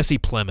him. Jesse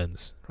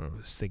Plemons. I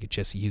was thinking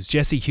Jesse Hughes.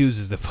 Jesse Hughes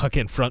is the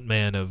fucking front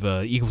man of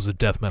Eagles of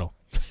Death Metal.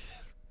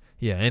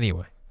 Yeah,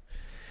 anyway.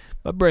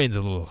 My brain's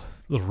a little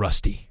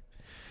rusty.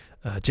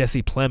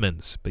 Jesse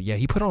Plemons. But yeah,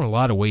 he put on a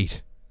lot of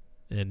weight.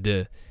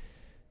 And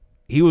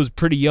he was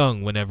pretty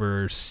young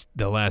whenever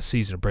the last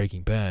season of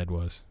Breaking Bad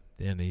was.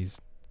 And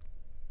he's,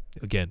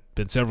 again,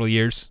 been several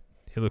years.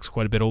 He looks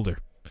quite a bit older.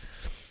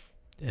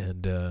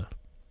 And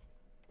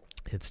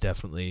it's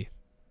definitely...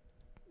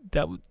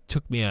 That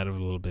took me out of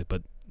it a little bit,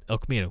 but El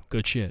Camino,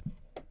 good shit.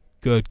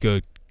 Good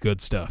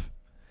stuff.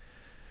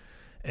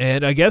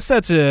 And I guess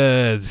that's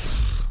all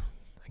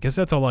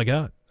I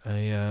got.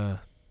 Yeah.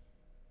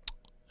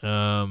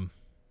 And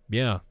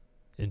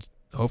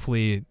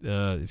hopefully,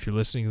 if you're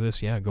listening to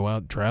this, go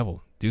out and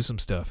travel. Do some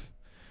stuff.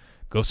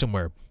 Go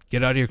somewhere.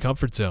 Get out of your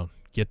comfort zone.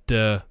 Get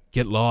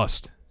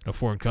lost in a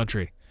foreign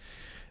country.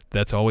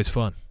 That's always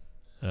fun.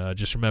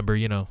 Just remember,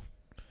 if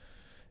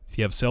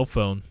you have a cell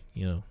phone,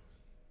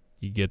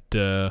 you get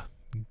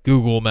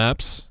Google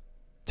Maps,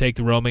 take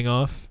the roaming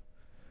off,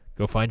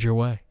 go find your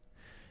way.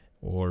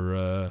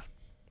 Or,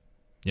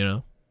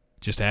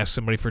 just ask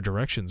somebody for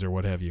directions or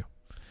what have you.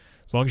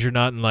 As long as you're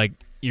not in, like,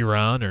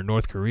 Iran or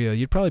North Korea,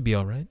 you'd probably be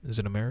all right as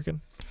an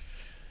American.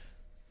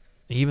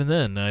 Even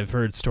then, I've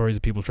heard stories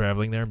of people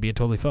traveling there and being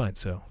totally fine.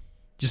 So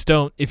just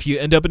don't, if you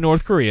end up in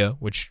North Korea,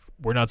 which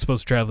we're not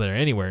supposed to travel there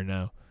anywhere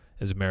now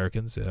as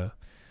Americans,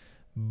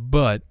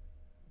 but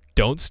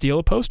don't steal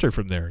a poster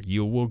from there.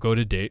 You will go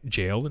to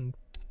jail and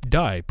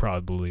die,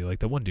 probably, like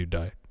the one dude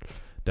died.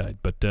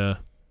 But,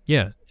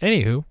 yeah,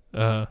 anywho,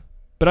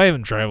 but I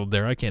haven't traveled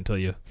there. I can't tell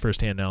you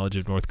firsthand knowledge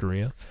of North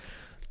Korea.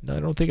 I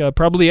don't think I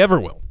probably ever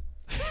will.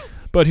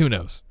 But who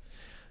knows?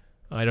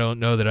 I don't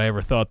know that I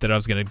ever thought that I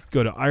was going to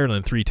go to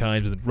Ireland 3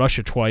 times, and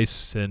Russia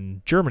twice,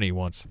 and Germany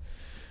once.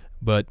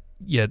 But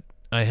yet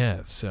I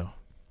have, so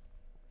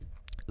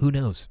who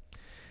knows?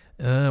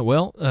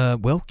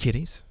 Well,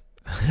 kiddies.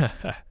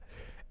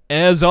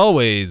 As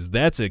always,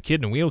 that's a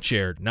kid in a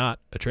wheelchair, not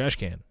a trash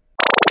can.